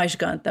might have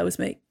gone, that was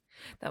me.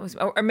 That was,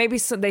 or maybe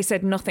they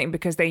said nothing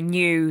because they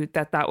knew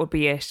that would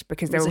be it,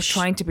 because they were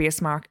trying to be a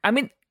smart. I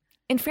mean,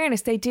 in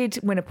fairness, they did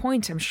win a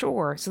point, I'm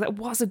sure. So that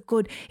was a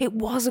good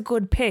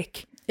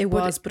pick. It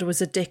was, but it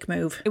was a dick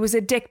move. It was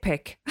a dick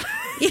pick.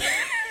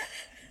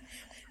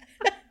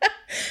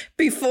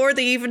 Before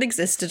they even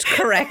existed.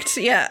 Correct.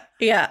 Yeah.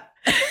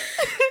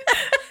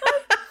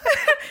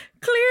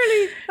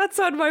 Clearly, that's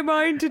on my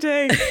mind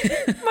today.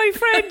 My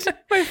friend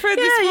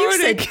this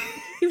morning.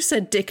 You've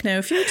said dick now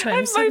a few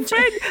times.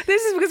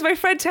 This is because my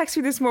friend texted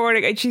me this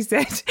morning and she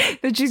said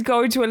that she's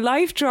going to a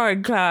life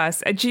drawing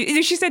class, and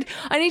she said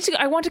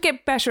I want to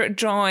get better at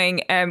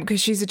drawing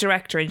because she's a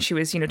director, and she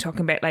was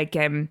talking about like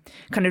kind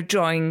of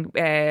drawing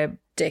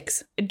drawing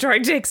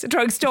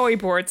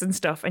storyboards and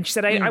stuff, and she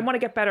said I want to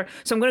get better,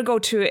 so I'm going to go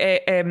to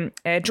a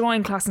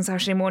drawing class on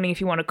Saturday morning if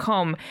you want to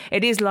come.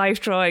 It is life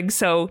drawing,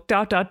 so ...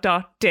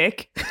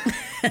 dick.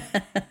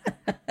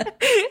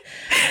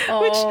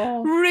 Which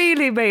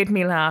really made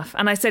me laugh.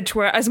 And I said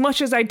to her, as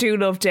much as I do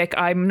love Dick,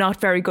 I'm not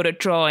very good at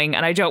drawing,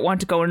 and I don't want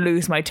to go and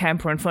lose my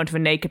temper in front of a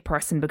naked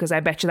person, because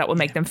I bet you that will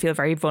make them feel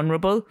very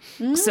vulnerable.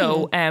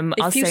 So I'll say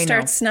no. If you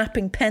start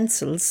snapping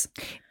pencils,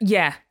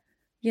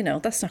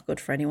 that's not good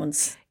for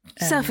anyone's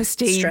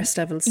self-esteem, stress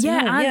levels.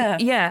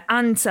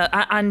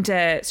 And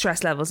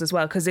stress levels as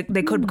well, because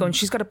they could be going,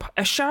 she's got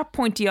a sharp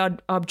pointy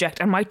object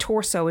and my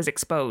torso is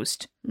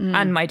exposed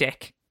and my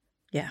dick.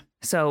 Yeah.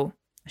 So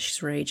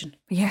she's raging.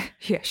 Yeah,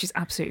 she's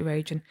absolutely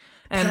raging.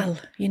 Pal,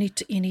 you need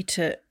to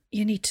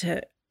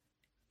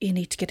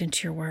get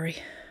into your worry.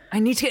 I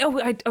need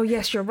to. Oh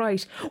yes, you're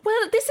right.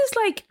 Well, this is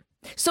like,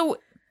 so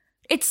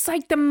it's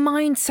like the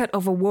mindset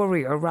of a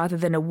worrier rather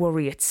than a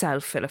worry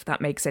itself, Phil, if that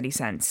makes any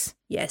sense.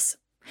 Yes.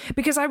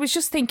 Because I was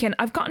just thinking,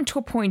 I've gotten to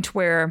a point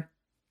where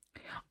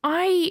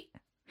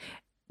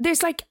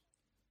there's like,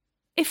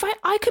 if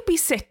I could be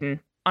sitting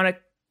on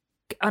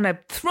a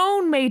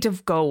throne made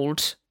of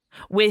gold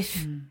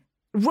with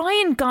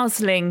Ryan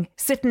Gosling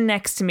sitting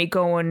next to me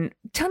going,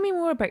 tell me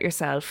more about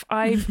yourself.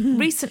 I've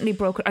recently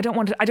broken. I don't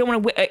want to,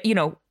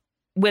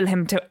 will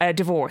him to a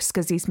divorce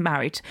because he's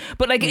married.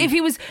 But like if he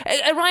was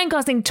a Ryan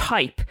Gosling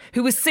type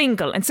who was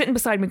single and sitting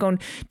beside me going,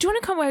 do you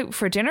want to come out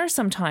for dinner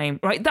sometime?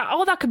 Right?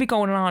 All that could be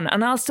going on.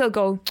 And I'll still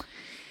go,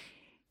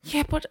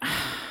 yeah, but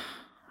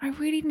I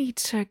really need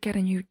to get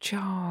a new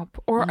job.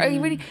 Or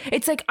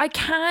it's like, I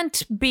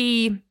can't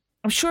be,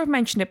 I'm sure I've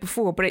mentioned it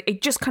before, but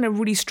it just kind of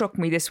really struck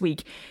me this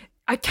week.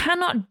 I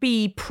cannot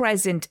be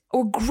present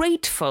or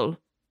grateful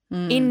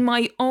in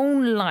my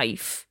own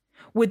life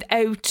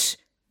without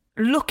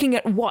looking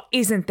at what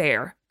isn't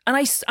there. And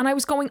I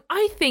was going,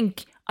 I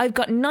think I've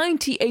got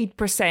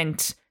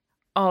 98%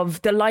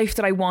 of the life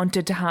that I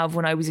wanted to have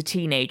when I was a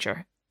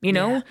teenager,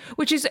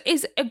 which is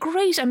a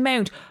great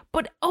amount.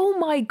 But oh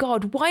my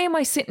God, why am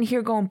I sitting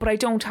here going, but I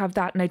don't have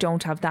that and I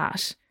don't have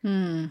that?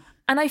 And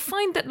I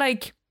find that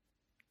like,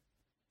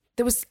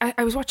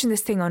 I was watching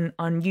this thing on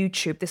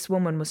YouTube. This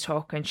woman was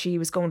talking. She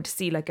was going to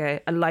see like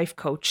a life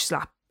coach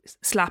slap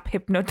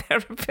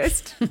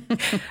hypnotherapist.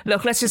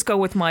 Look, let's just go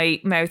with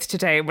my mouth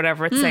today,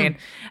 whatever it's saying.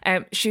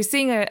 She was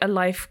seeing a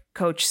life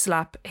coach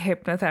slap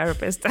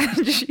hypnotherapist,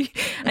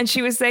 and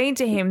she was saying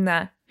to him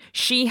that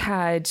she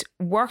had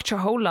worked her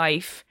whole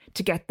life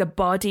to get the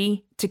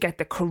body, to get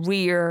the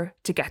career,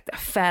 to get the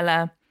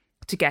fella,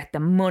 to get the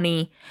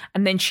money,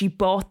 and then she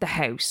bought the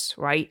house,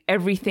 right?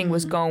 Everything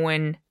was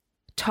going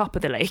top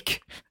of the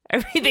lake.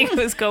 Everything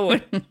was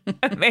going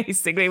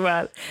amazingly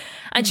well.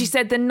 And she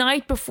said the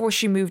night before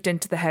she moved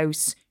into the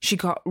house, she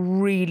got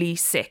really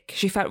sick.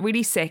 She felt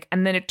really sick.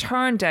 And then it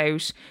turned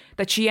out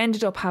that she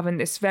ended up having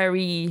this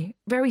very,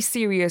 very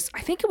serious,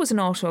 I think it was an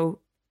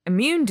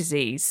autoimmune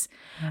disease.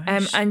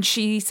 And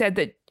she said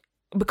that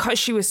because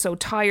she was so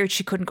tired,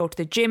 she couldn't go to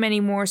the gym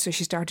anymore. So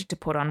she started to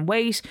put on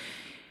weight.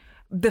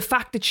 The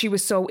fact that she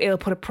was so ill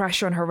put a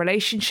pressure on her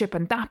relationship,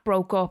 and that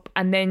broke up.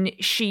 And then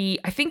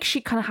I think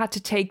she kind of had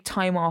to take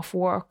time off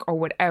work or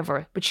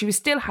whatever, but she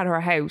still had her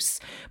house.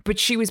 But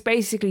she was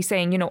basically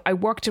saying, I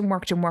worked and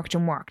worked and worked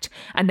and worked.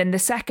 And then the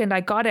second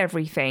I got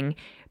everything,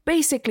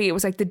 basically it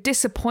was like the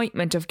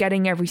disappointment of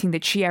getting everything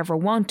that she ever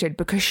wanted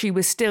because she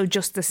was still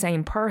just the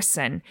same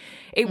person.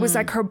 It was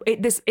like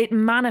it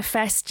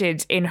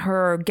manifested in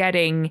her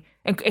getting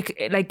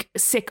like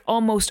sick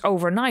almost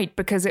overnight,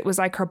 because it was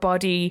like her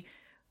body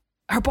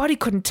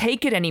couldn't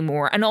take it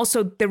anymore. And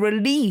also the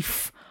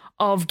relief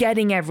of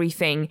getting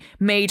everything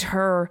made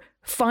her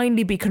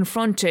finally be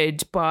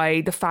confronted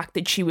by the fact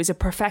that she was a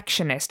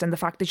perfectionist and the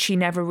fact that she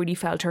never really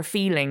felt her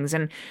feelings.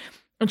 And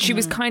she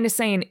was kind of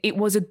saying it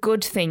was a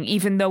good thing,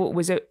 even though it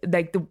was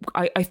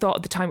I thought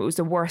at the time it was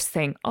the worst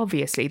thing,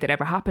 obviously, that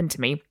ever happened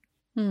to me.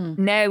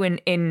 Now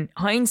in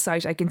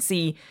hindsight, I can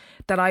see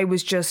that I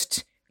was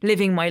just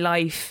living my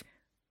life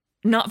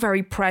not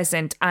very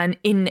present and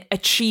in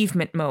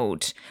achievement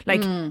mode,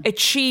 like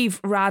achieve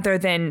rather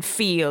than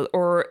feel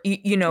or,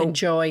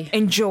 enjoy.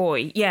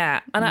 Yeah.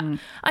 And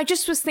I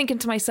just was thinking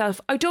to myself,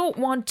 I don't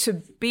want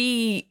to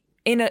be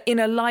in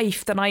a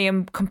life that I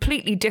am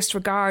completely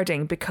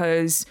disregarding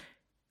because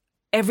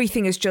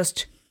everything is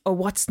just,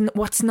 what's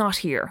not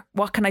here?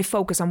 What can I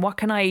focus on? What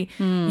can I,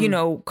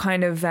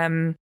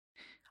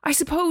 I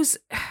suppose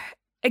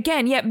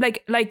again, yeah,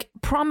 like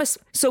promise.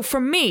 So for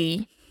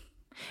me,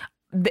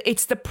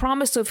 it's the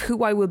promise of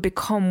who I will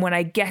become when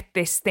I get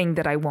this thing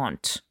that I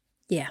want.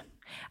 Yeah.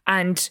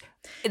 And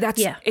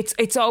that's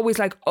it's always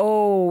like,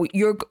 oh,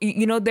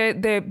 you know,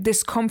 the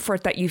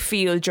discomfort that you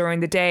feel during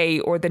the day,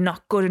 or the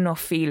not good enough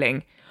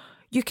feeling,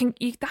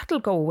 that'll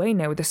go away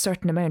now with a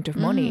certain amount of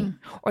money,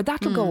 or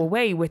that'll go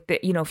away with the,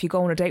 you know, if you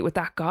go on a date with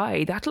that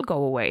guy, that'll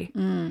go away.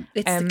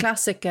 It's the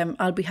classic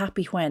I'll be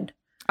happy when.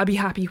 I'll be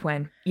happy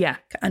when. Yeah.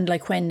 And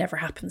like when never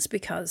happens,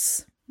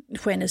 because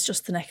when is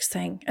just the next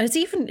thing. And it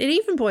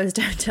even boils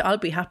down to I'll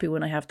be happy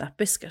when I have that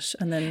biscuit.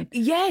 And then,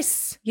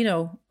 yes, you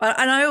know,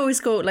 and I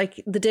always go,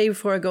 like, the day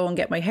before I go and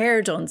get my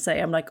hair done, say,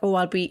 I'm like, oh,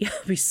 I'll be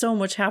so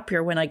much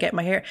happier when I get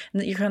my hair.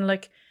 And then you're kind of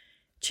like,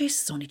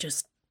 Jesus, it's only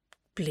just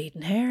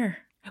bleeding hair.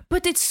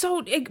 But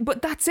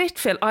but that's it,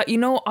 Phil. You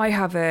know, I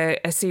have a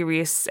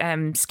serious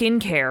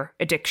skincare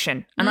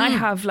addiction, and I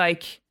have,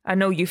 like, I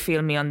know you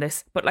feel me on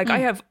this, but like I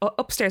have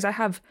upstairs, I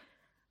have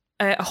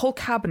a whole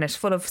cabinet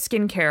full of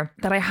skincare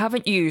that I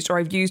haven't used, or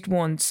I've used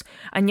once,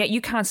 and yet you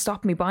can't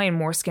stop me buying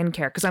more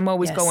skincare, because I'm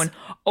always going,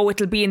 oh,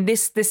 it'll be in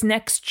this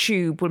next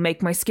tube will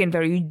make my skin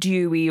very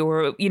dewy,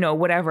 or, you know,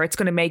 whatever. It's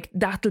going to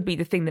that'll be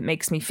the thing that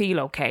makes me feel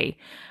okay.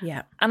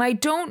 Yeah. And I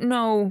don't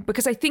know,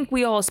 because I think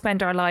we all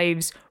spend our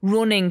lives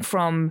running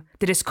from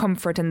the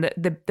discomfort and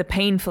the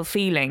painful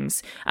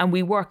feelings, and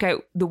we work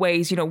out the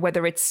ways, you know,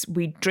 whether it's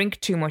we drink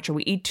too much, or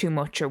we eat too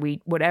much, or we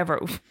whatever,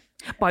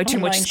 buy too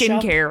much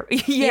skincare.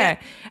 Yeah.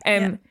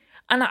 And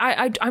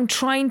I'm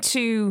trying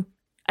to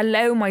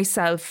allow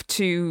myself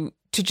to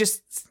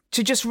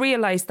just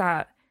realize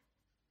that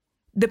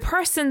the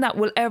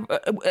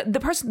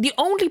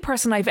only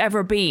person I've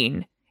ever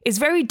been is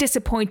very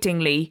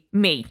disappointingly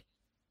me.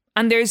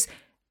 And there's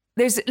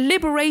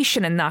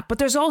liberation in that, but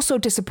there's also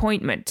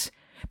disappointment,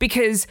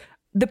 because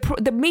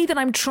the me that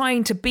I'm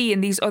trying to be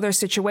in these other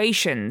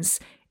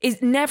situations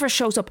never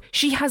shows up.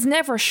 She has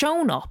never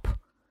shown up.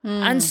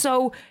 And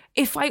so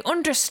if I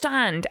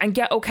understand and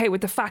get okay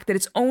with the fact that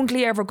it's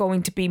only ever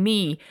going to be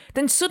me,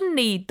 then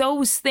suddenly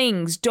those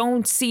things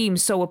don't seem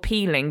so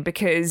appealing,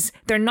 because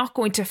they're not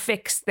going to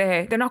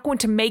they're not going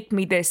to make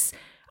me this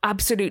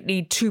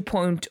absolutely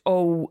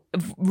 2.0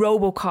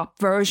 RoboCop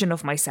version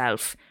of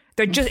myself.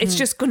 They're just, it's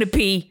just going to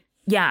be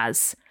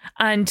Yaz.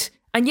 And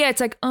yeah,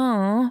 it's like,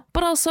 oh,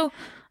 but also,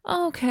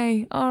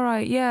 okay, all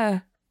right,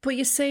 yeah. But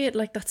you say it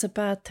like that's a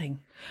bad thing.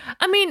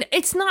 I mean,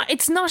 it's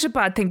not a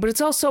bad thing, but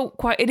it's also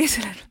it is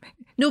a little bit.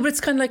 No, but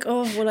it's kind of like,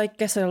 oh, well, I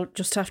guess I'll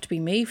just have to be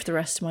me for the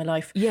rest of my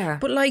life. Yeah.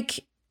 But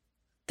like,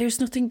 there's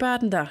nothing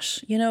bad in that,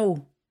 you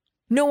know?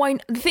 No,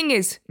 the thing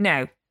is,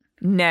 now,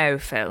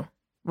 Phil,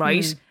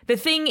 right? The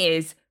thing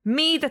is,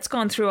 me that's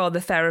gone through all the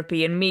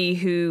therapy, and me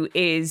who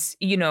is,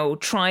 you know,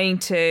 trying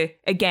to,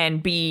 again,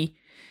 be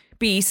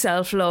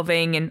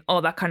self-loving and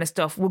all that kind of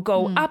stuff will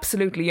go,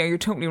 absolutely, yeah, you're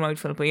totally right,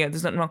 Philippa, yeah,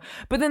 there's nothing wrong.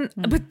 But then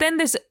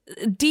there's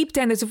deep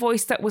down, there's a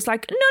voice that was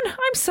like, no,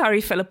 I'm sorry,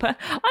 Philippa,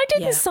 I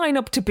didn't sign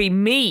up to be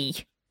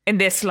me in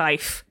this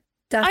life.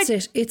 That's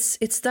it.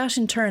 It's that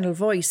internal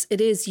voice. It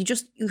is. You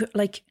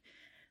like,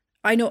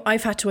 I know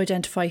I've had to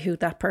identify who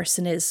that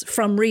person is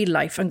from real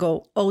life and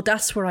go, oh,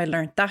 that's where I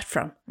learned that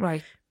from.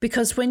 Right.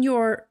 Because when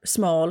you're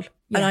small,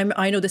 and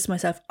I know this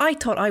myself, I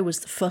thought I was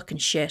the fucking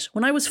shit.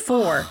 When I was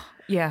 4,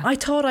 yeah, I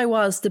thought I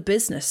was the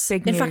business.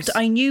 Big In news. fact,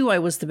 I knew I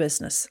was the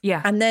business.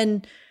 Yeah. And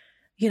then,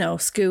 you know,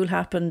 school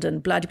happened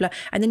and blah, blah, blah.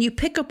 And then you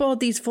pick up all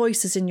these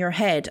voices in your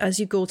head as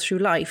you go through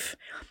life.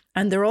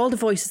 And they're all the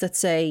voices that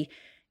say,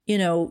 you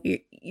know,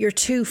 you're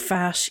too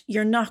fat,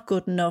 you're not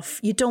good enough,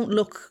 you don't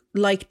look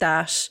like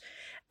that.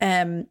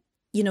 You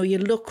know, you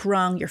look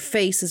wrong, your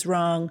face is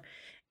wrong,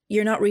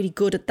 you're not really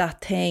good at that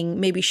thing,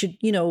 maybe you should,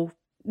 you know,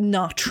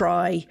 not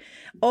try.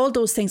 All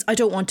those things. I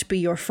don't want to be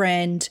your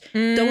friend.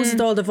 Those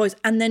are all the voices.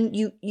 And then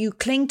you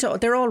cling to,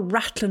 they're all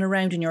rattling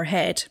around in your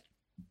head.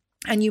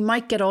 And you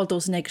might get all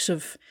those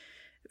negative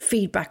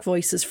feedback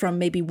voices from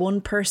maybe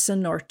one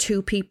person or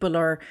 2 people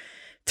or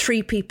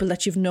 3 people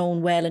that you've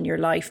known well in your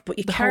life, but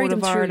you carry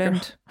them through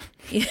Ireland.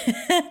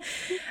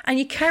 And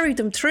you carry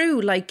them through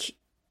life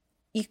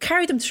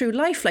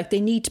like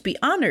they need to be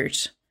honoured.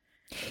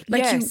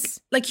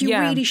 Like you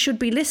really should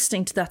be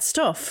listening to that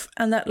stuff,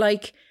 and that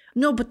like,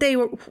 no, but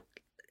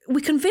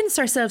we convince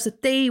ourselves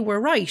that they were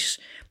right,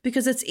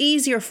 because it's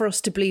easier for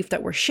us to believe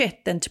that we're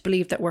shit than to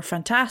believe that we're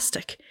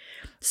fantastic.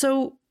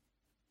 So,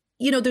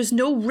 you know, there's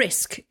no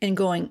risk in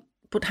going,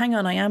 but hang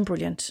on, I am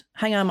brilliant.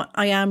 Hang on,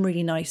 I am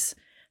really nice.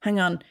 Hang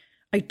on,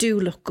 I do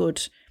look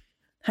good.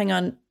 Hang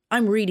on,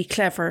 I'm really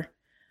clever.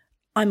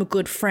 I'm a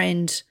good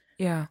friend.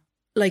 Yeah.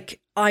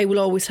 Like, I will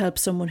always help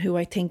someone who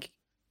I think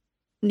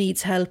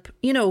needs help.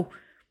 You know,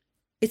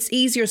 it's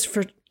easier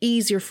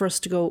for us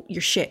to go,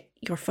 you're shit,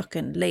 you're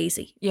fucking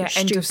lazy. Yeah,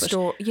 end of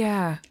story.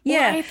 Yeah.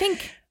 Yeah. Well, I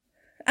think...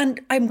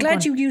 And I'm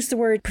glad you used the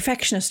word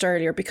perfectionist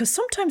earlier, because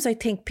sometimes I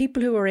think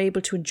people who are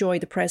able to enjoy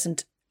the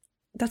present,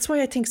 that's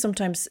why I think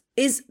sometimes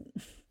this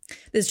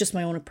is just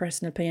my own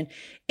personal opinion,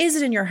 is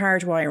it in your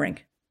hardwiring?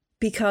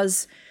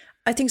 Because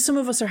I think some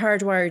of us are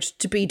hardwired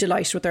to be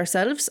delighted with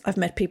ourselves. I've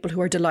met people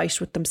who are delighted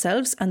with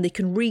themselves and they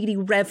can really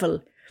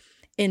revel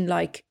in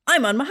like,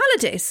 I'm on my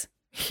holidays.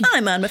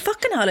 I'm on my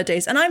fucking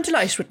holidays and I'm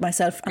delighted with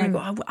myself. And I go,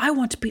 I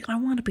want to be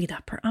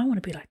that person. I want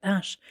to be like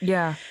that.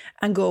 Yeah.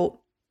 And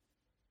go,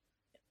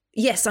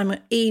 yes, I'm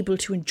able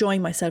to enjoy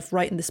myself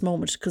right in this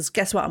moment because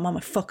guess what? I'm on my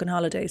fucking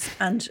holidays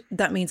and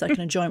that means I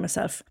can enjoy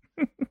myself.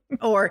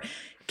 Or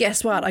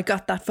guess what? I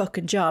got that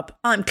fucking job.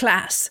 I'm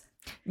class.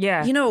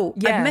 Yeah. You know,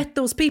 Yeah. I've met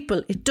those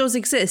people. It does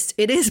exist.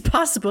 It is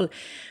possible.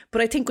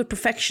 But I think with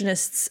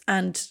perfectionists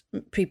and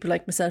people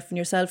like myself and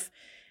yourself,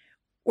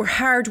 we're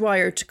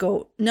hardwired to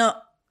go, no,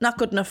 not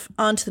good enough,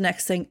 on to the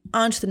next thing,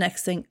 on to the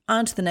next thing,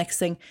 on to the next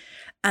thing.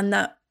 And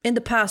that in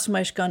the past we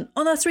might have gone,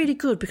 oh, that's really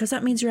good because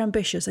that means you're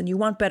ambitious and you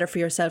want better for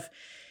yourself.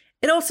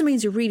 It also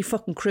means you're really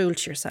fucking cruel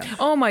to yourself.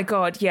 Oh my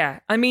God,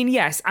 yeah. I mean,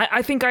 yes,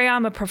 I think I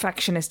am a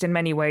perfectionist in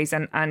many ways,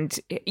 and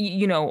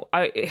you know,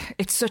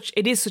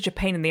 it is such a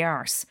pain in the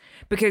arse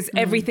because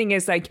everything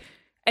is like,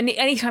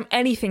 anytime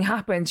anything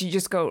happens, you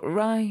just go,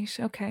 right,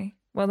 okay,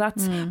 well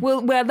that's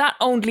well that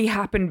only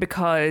happened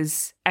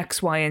because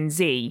X, Y, and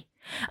Z,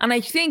 and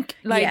I think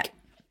like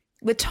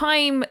the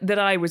time that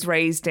I was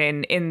raised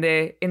in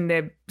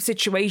the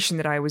situation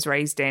that I was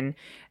raised in,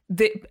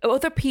 the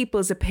other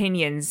people's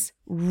opinions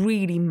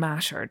really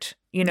mattered,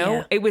 you know?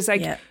 Yeah. It was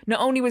like,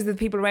 not only was it the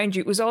people around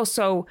you, it was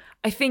also,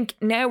 I think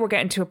now we're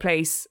getting to a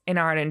place in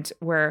Ireland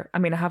where, I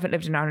mean, I haven't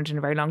lived in Ireland in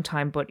a very long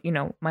time, but, you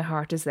know, my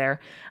heart is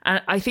there.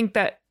 And I think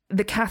that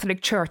the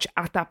Catholic Church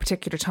at that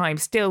particular time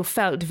still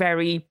felt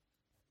very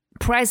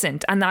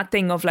present, and that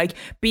thing of like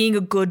being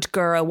a good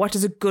girl, what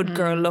does a good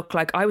girl look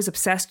like? I was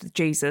obsessed with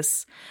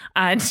Jesus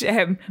and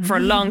for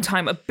a long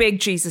time a big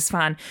Jesus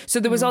fan,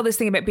 so there was all this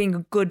thing about being a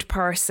good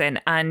person,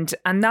 and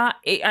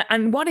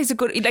what is a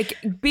good, like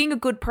being a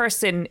good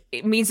person,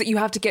 it means that you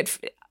have to get,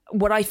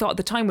 what I thought at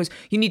the time was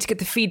you need to get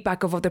the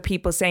feedback of other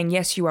people saying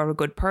yes, you are a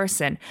good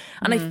person.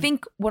 And I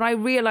think what I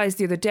realized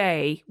the other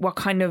day, what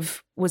kind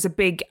of was a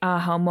big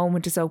aha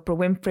moment, as Oprah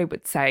Winfrey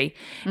would say,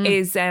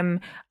 is I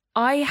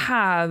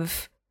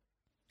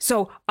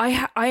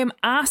am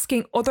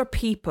asking other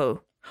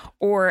people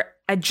or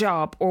a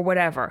job or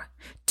whatever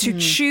to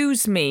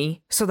choose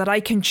me so that I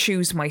can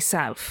choose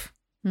myself.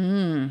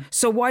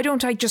 So why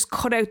don't I just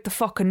cut out the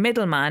fucking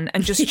middleman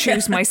and just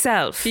choose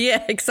myself?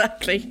 Yeah,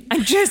 exactly.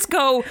 And just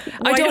go,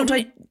 Why don't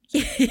I?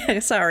 Yeah,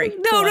 sorry.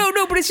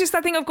 No, but it's just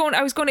that thing of going,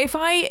 I was going,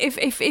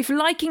 if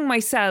liking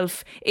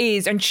myself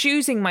is, and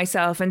choosing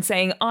myself and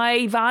saying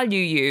I value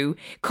you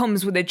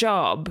comes with a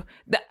job,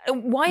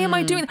 why am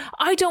I doing that?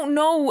 I don't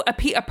know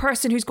a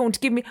person who's going to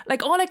give me,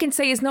 like, all I can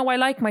say is no, I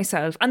like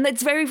myself, and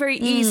that's very, very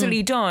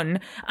easily done,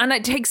 and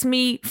it takes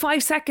me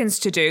 5 seconds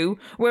to do,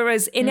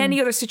 whereas in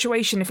any other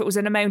situation, if it was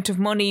an amount of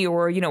money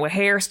or, you know, a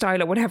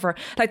hairstyle or whatever,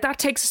 like that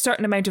takes a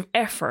certain amount of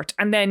effort,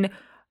 and then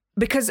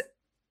because,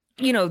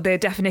 you know, the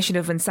definition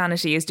of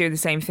insanity is doing the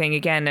same thing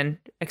again and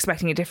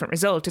expecting a different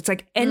result. It's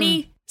like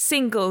any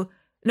single,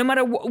 no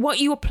matter what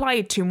you apply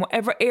it to in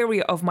whatever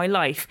area of my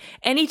life,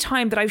 any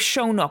time that I've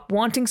shown up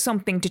wanting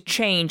something to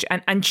change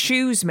and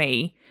choose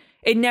me,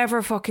 it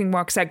never fucking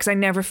works out because I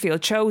never feel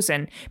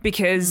chosen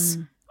because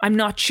I'm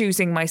not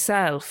choosing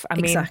myself. I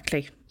mean,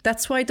 exactly.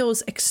 That's why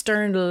those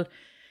external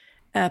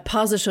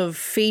positive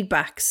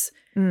feedbacks,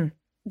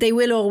 they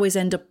will always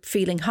end up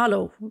feeling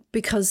hollow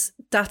because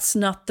that's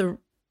not the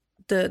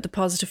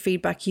positive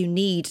feedback you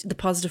need. The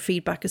positive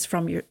feedback is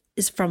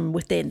from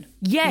within.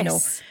 Yes. You know,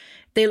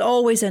 they'll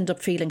always end up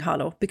feeling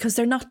hollow because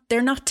they're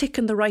not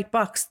ticking the right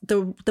box.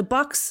 The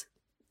box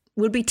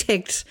will be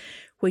ticked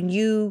when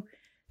you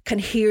can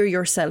hear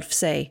yourself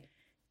say,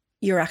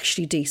 you're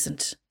actually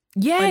decent.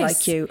 Yes. I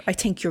like you. I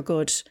think you're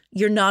good.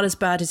 You're not as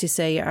bad as you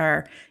say you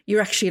are. You're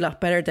actually a lot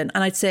better than.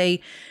 And I'd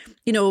say,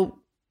 you know,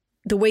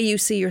 the way you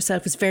see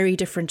yourself is very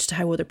different to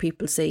how other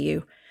people see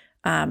you.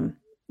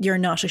 You're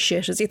not as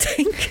shit as you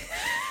think.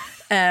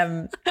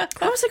 What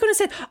was I going to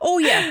say? Oh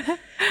yeah,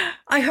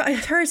 I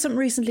heard something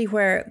recently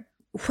where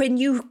when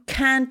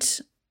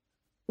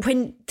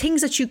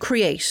things that you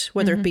create,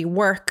 whether it be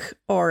work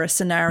or a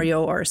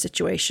scenario or a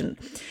situation,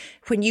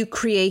 when you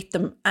create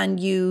them and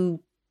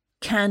you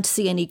can't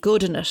see any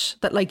good in it,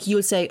 that like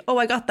you'll say, oh,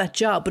 I got that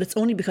job, but it's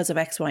only because of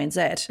X, Y, and Z.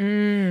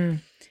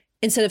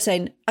 Instead of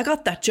saying, I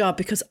got that job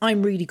because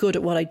I'm really good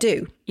at what I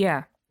do.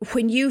 Yeah.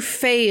 When you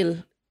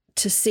fail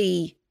to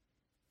see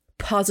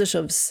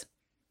positives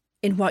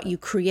in what you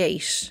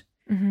create,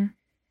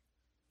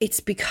 it's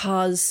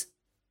because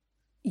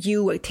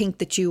you think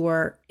that you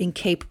are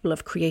incapable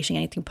of creating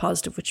anything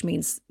positive, which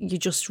means you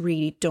just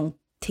really don't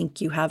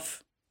think you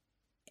have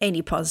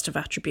any positive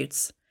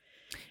attributes.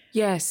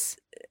 Yes.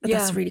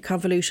 That's really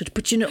convoluted,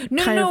 but you know,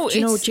 do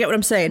you get what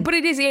I'm saying? But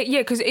it is, yeah,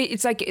 because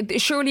it's like,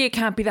 surely it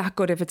can't be that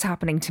good if it's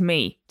happening to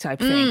me type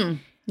thing.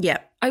 Yeah.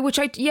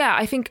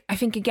 I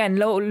think again,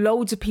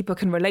 loads of people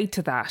can relate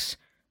to that.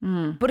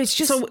 But it's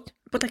just...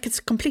 But like, it's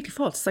completely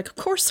false. It's like, of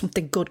course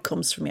something good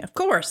comes from you. Of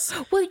course.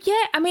 Well,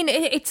 yeah. I mean,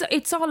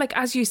 it's all like,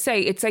 as you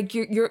say, it's like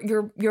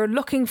you're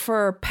looking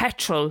for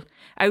petrol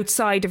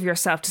outside of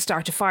yourself to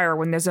start a fire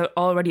when there's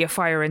already a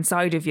fire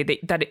inside of you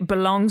that it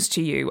belongs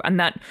to you, and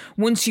that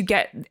once you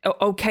get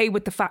okay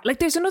with the fact, like,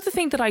 there's another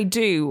thing that I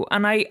do,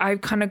 and I've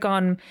kind of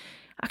gone,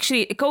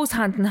 actually, it goes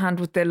hand in hand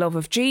with the love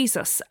of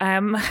Jesus.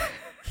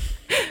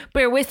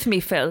 Bear with me,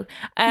 Phil.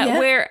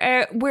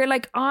 Where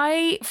like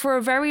I, for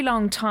a very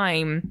long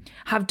time,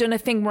 have done a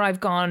thing where I've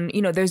gone,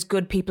 you know, there's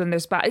good people and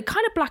there's bad,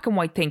 kind of black and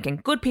white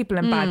thinking, good people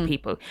and bad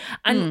people.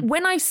 And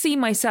when I see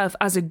myself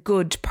as a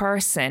good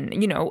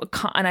person, you know,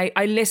 and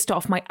I list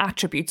off my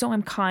attributes, oh,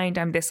 I'm kind,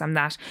 I'm this, I'm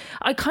that,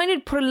 I kind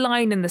of put a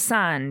line in the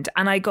sand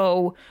and I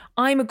go,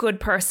 I'm a good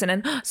person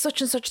and such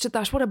did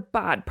that. What a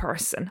bad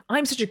person.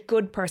 I'm such a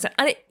good person.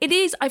 And it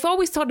is, I've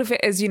always thought of it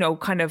as, you know,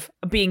 kind of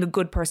being a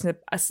good person,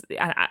 as,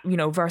 you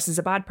know, versus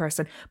a bad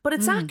person. But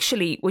it's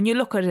actually, when you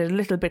look at it a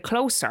little bit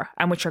closer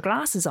and with your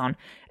glasses on,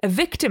 a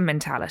victim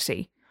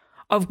mentality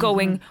of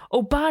going,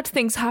 oh, bad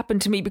things happen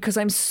to me because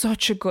I'm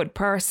such a good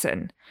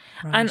person.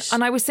 Right.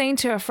 And I was saying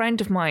to a friend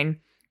of mine,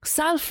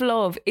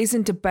 self-love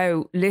isn't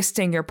about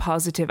listing your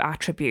positive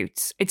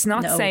attributes. It's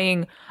not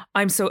saying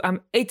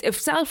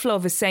if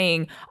self-love is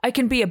saying I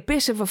can be a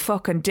bit of a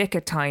fucking dick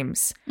at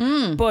times,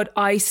 but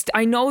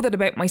I know that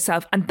about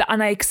myself and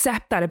I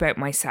accept that about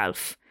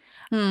myself.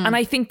 And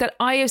I think that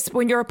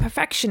when you're a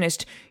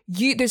perfectionist,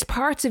 there's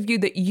parts of you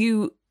that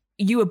you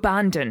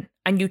abandon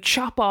and you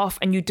chop off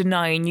and you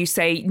deny and you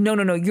say, no,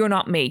 you're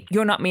not me,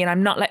 and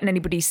I'm not letting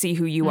anybody see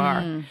who you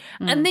are.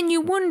 And then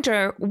you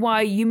wonder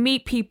why you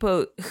meet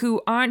people who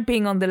aren't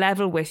being on the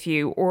level with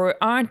you or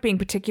aren't being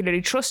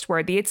particularly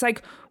trustworthy. It's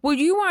like, well,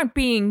 you aren't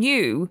being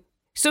you,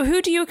 so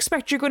who do you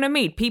expect you're going to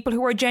meet? People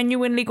who are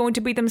genuinely going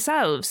to be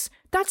themselves.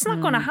 That's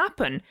not going to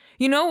happen,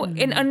 you know,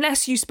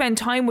 unless you spend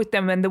time with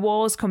them and the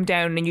walls come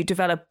down and you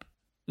develop,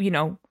 you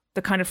know,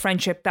 the kind of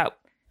friendship that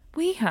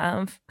we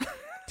have.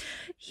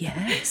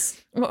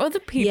 Yes. What other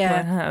people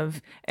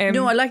have.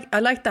 No, I like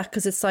that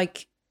because it's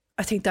like,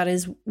 I think that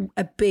is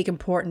a big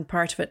important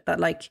part of it, that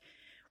like,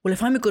 well,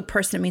 if I'm a good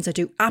person, it means I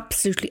do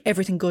absolutely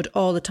everything good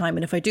all the time.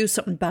 And if I do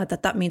something bad,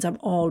 that means I'm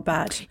all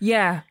bad.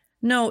 Yeah.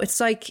 No, it's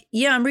like,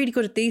 yeah, I'm really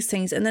good at these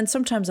things. And then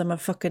sometimes I'm a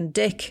fucking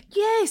dick.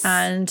 Yes.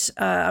 And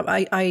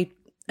I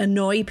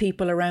annoy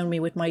people around me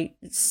with my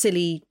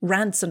silly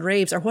rants and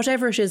raves or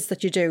whatever it is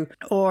that you do.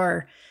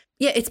 Or,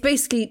 yeah, it's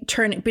basically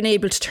being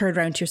able to turn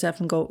around to yourself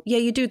and go, yeah,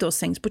 you do those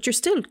things, but you're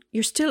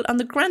still on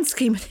the grand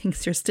scheme of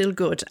things, you're still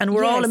good. And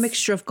we're all a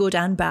mixture of good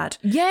and bad.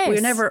 Yes.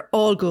 We're never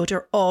all good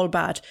or all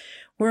bad.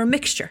 We're a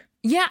mixture.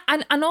 Yeah,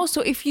 and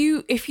also if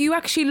you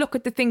actually look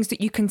at the things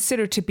that you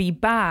consider to be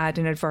bad,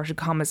 in inverted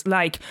commas,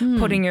 like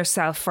putting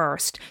yourself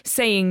first,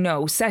 saying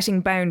no, setting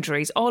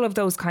boundaries, all of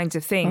those kinds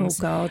of things.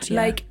 Oh God,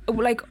 yeah.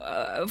 Like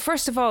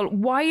first of all,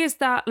 why is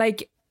that?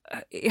 Like,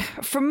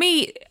 for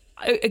me,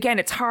 again,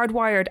 it's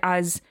hardwired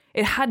as.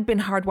 It had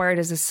been hardwired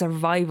as a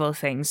survival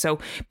thing. So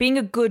being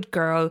a good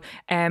girl,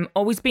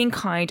 always being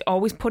kind,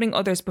 always putting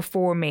others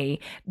before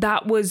me,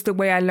 that was the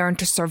way I learned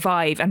to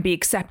survive and be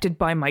accepted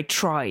by my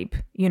tribe,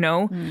 you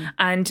know?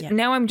 And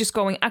now I'm just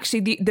going, actually,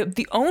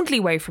 the only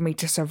way for me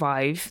to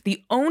survive,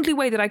 the only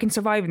way that I can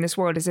survive in this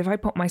world is if I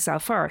put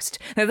myself first.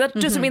 Now, that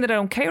doesn't mean that I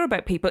don't care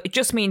about people. It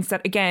just means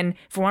that, again,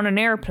 if we're on an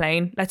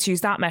airplane, let's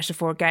use that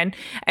metaphor again,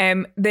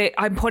 I'm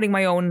putting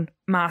my own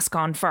mask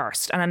on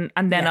first and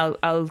then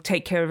I'll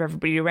take care of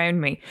everybody around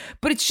me.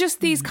 But it's just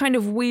these kind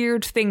of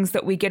weird things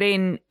that we get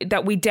in,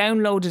 that we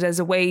downloaded as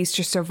a ways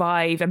to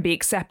survive and be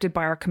accepted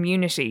by our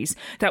communities,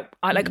 that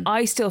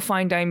I still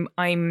find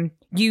I'm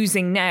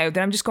using now,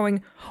 that I'm just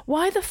going,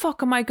 why the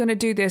fuck am I going to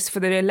do this for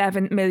the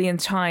 11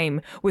 millionth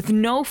time with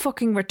no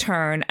fucking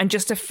return and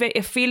just a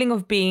feeling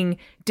of being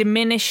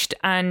diminished?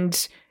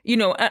 And, you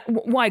know,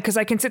 why? Because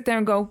I can sit there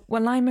and go,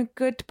 well, I'm a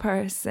good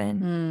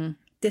person.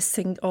 This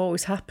thing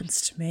always happens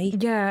to me.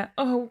 Yeah.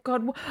 Oh,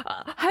 God.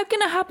 How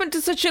can it happen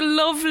to such a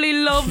lovely,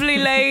 lovely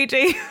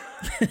lady?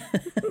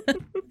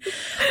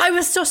 I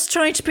was just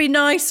trying to be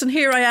nice and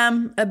here I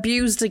am,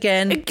 abused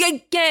again.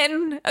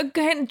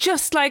 Again,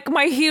 just like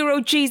my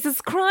hero, Jesus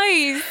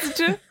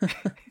Christ.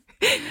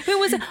 Who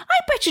was it? I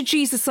bet you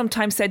Jesus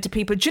sometimes said to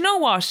people, do you know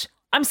what?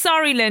 I'm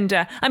sorry,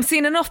 Linda. I'm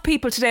seeing enough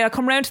people today. I'll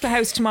come round to the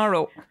house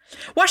tomorrow.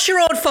 Wash your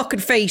own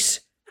fucking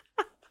feet.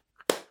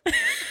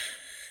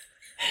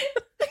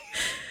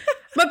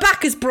 My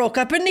back is broke.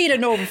 I've been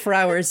kneeling over for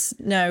hours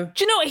now.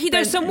 Do you know,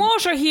 there's some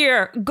water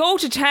here. Go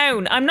to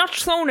town. I'm not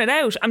throwing it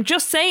out. I'm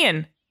just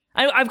saying.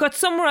 I've got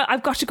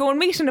to go and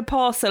meet an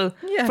apostle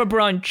for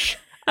brunch.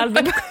 I've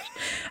got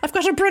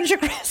a brunch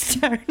across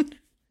town.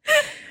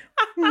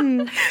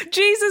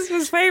 Jesus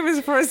was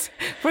famous for his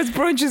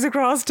brunches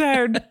across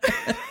town.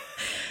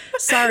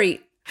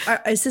 Sorry.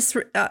 Is this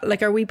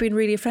are we being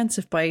really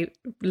offensive by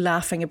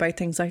laughing about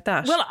things like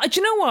that? Well,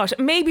 do you know what?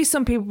 Maybe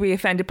some people will be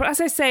offended, but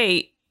as I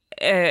say,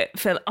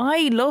 Phil,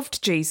 I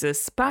loved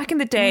Jesus back in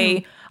the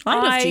day. I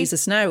love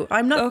Jesus now.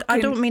 I'm not.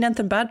 I don't mean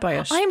anything bad by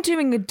it. I'm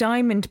doing a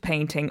diamond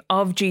painting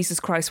of Jesus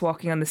Christ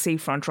walking on the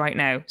seafront right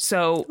now.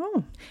 So,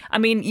 I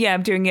mean, yeah,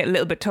 I'm doing it a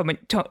little bit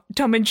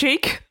tongue in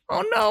cheek.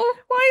 Oh no!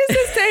 Why is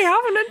this day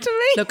happening to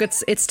me? Look,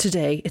 it's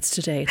today. It's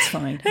today. It's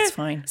fine. It's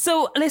fine.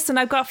 So listen,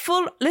 I've got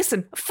full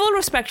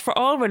respect for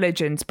all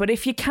religions, but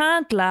if you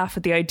can't laugh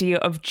at the idea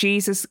of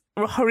Jesus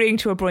hurrying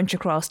to a brunch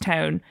across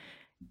town,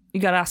 you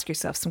got to ask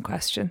yourself some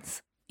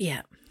questions.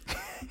 Yeah.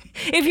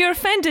 If you're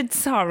offended,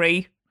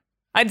 sorry.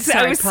 I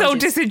Sorry, was so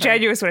apologies.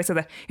 disingenuous when I said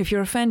that. If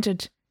you're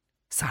offended,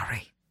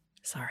 sorry.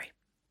 Sorry.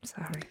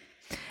 Sorry.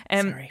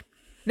 Sorry.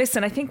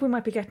 Listen, I think we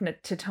might be getting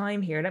it to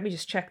time here. Let me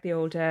just check the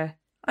old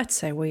I'd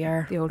say we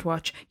are. the old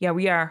watch. Yeah,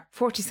 we are.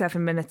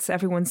 47 minutes.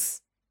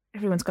 Everyone's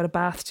got a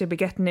bath to be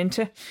getting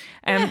into.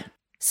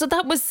 So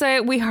that was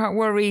We Heart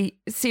Worry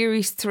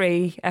Series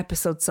 3,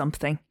 episode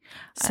something.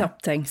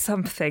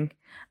 Something.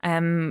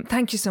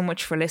 Thank you so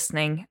much for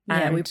listening.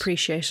 Yeah, we and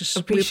appreciate it.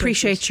 appreciate We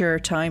appreciate your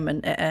time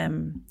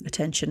and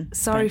attention.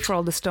 Sorry spent. for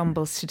all the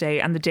stumbles today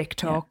and the dick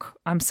talk.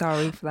 I'm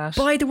sorry for that.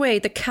 By the way,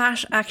 the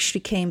cat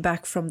actually came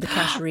back from the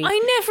cattery.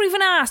 I never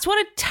even asked. What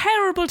a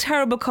terrible,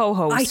 terrible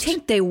co-host. I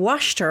think they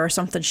washed her or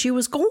something. She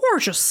was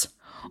gorgeous.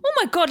 Oh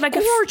my God, like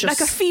Gorgeous.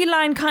 a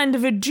feline kind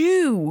of a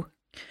Jew.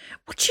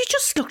 But she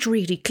just looked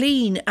really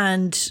clean,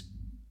 and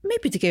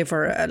maybe they gave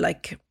her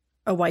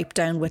a wipe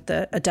down with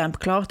a damp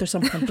cloth or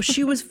something. But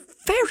she was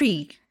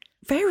very,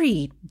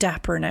 very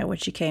dapper now when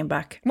she came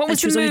back. What was and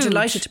she the was only mood?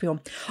 delighted to be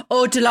home.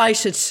 Oh,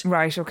 delighted.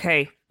 Right,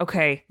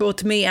 okay.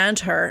 Both me and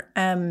her.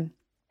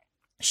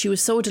 She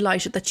was so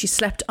delighted that she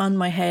slept on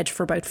my head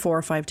for about 4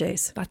 or 5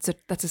 days.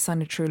 That's a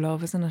sign of true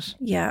love, isn't it?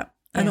 Yeah.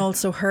 And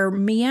also her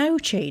meow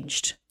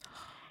changed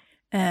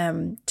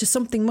to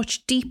something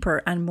much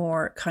deeper and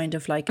more kind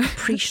of like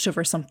appreciative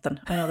or something.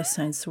 I know this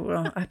sounds,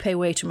 well, I pay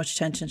way too much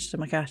attention to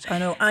my cat. I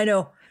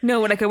know.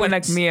 No, like I went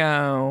like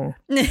meow.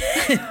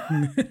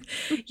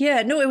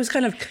 Yeah, no, it was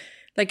kind of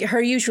like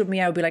her usual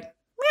meow would be like,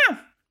 meow.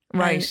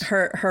 Right. And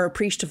her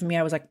appreciative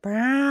meow was like,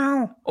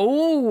 meow.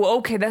 Oh,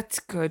 okay, that's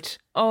good.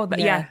 Oh,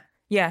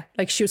 yeah.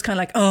 Like she was kind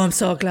of like, oh, I'm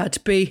so glad to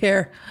be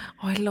here.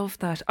 Oh, I love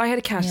that. I had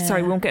a cat. Yeah.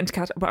 Sorry, we won't get into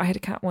cat, but I had a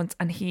cat once,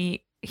 and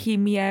he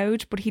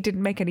meowed, but he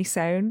didn't make any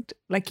sound.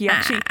 Like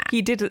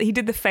he did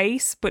the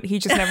face, but he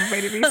just never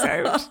made any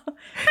sound.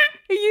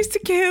 He used to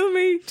kill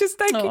me. Just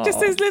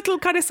his little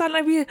kind of sound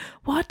like,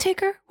 what,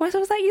 Tigger? What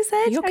was that you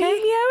said? You okay? Are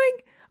you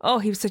meowing? Oh,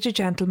 he was such a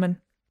gentleman.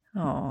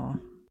 Oh,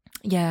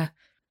 Yeah.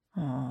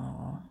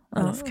 oh,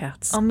 I love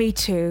cats. Oh, me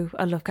too.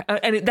 I love cats.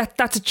 And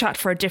that's a chat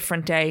for a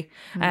different day.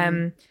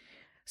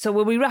 So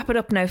will we wrap it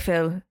up now,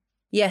 Phil?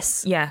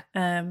 Yes. Yeah.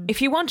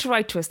 If If you want to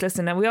write to us,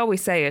 listen, and we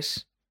always say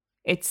it,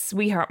 it's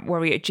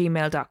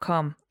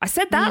weheartworry@gmail.com. I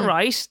said that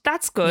right.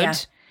 That's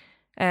good.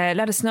 Yeah.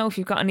 Let us know if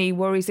you've got any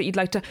worries that you'd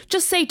like to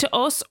just say to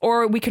us,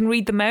 or we can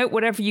read them out,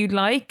 whatever you'd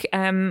like.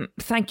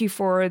 Thank you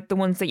for the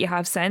ones that you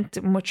have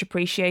sent. Much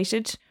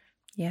appreciated.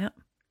 Yeah.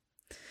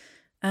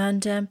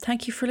 And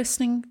thank you for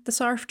listening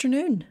this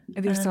afternoon.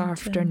 This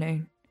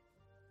afternoon.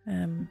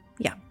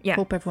 Yeah.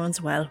 Hope everyone's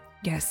well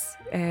Yes.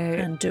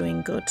 and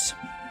doing good.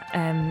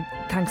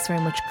 Thanks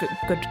very much.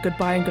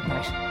 Goodbye and good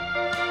night.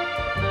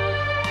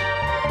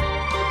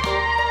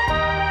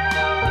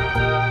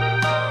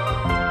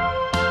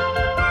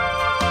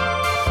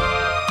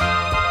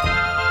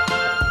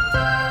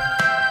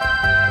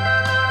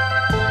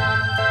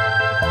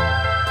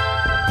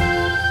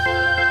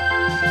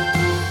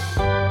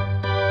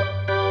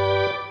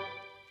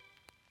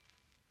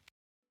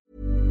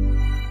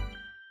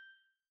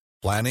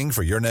 Planning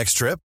for your next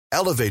trip?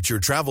 Elevate your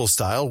travel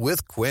style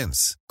with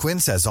Quince.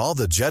 Quince has all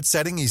the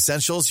jet-setting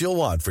essentials you'll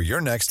want for your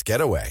next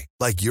getaway,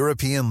 like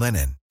European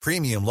linen,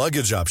 premium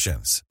luggage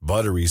options,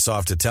 buttery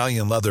soft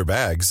Italian leather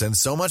bags, and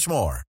so much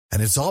more.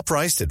 And it's all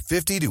priced at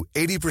 50 to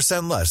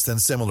 80% less than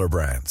similar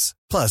brands.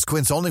 Plus,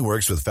 Quince only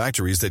works with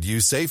factories that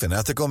use safe and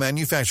ethical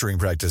manufacturing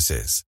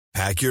practices.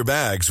 Pack your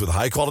bags with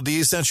high-quality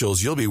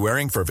essentials you'll be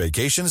wearing for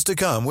vacations to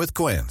come with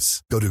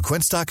Quince. Go to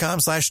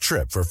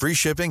quince.com/trip for free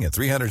shipping and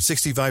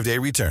 365-day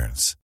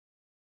returns.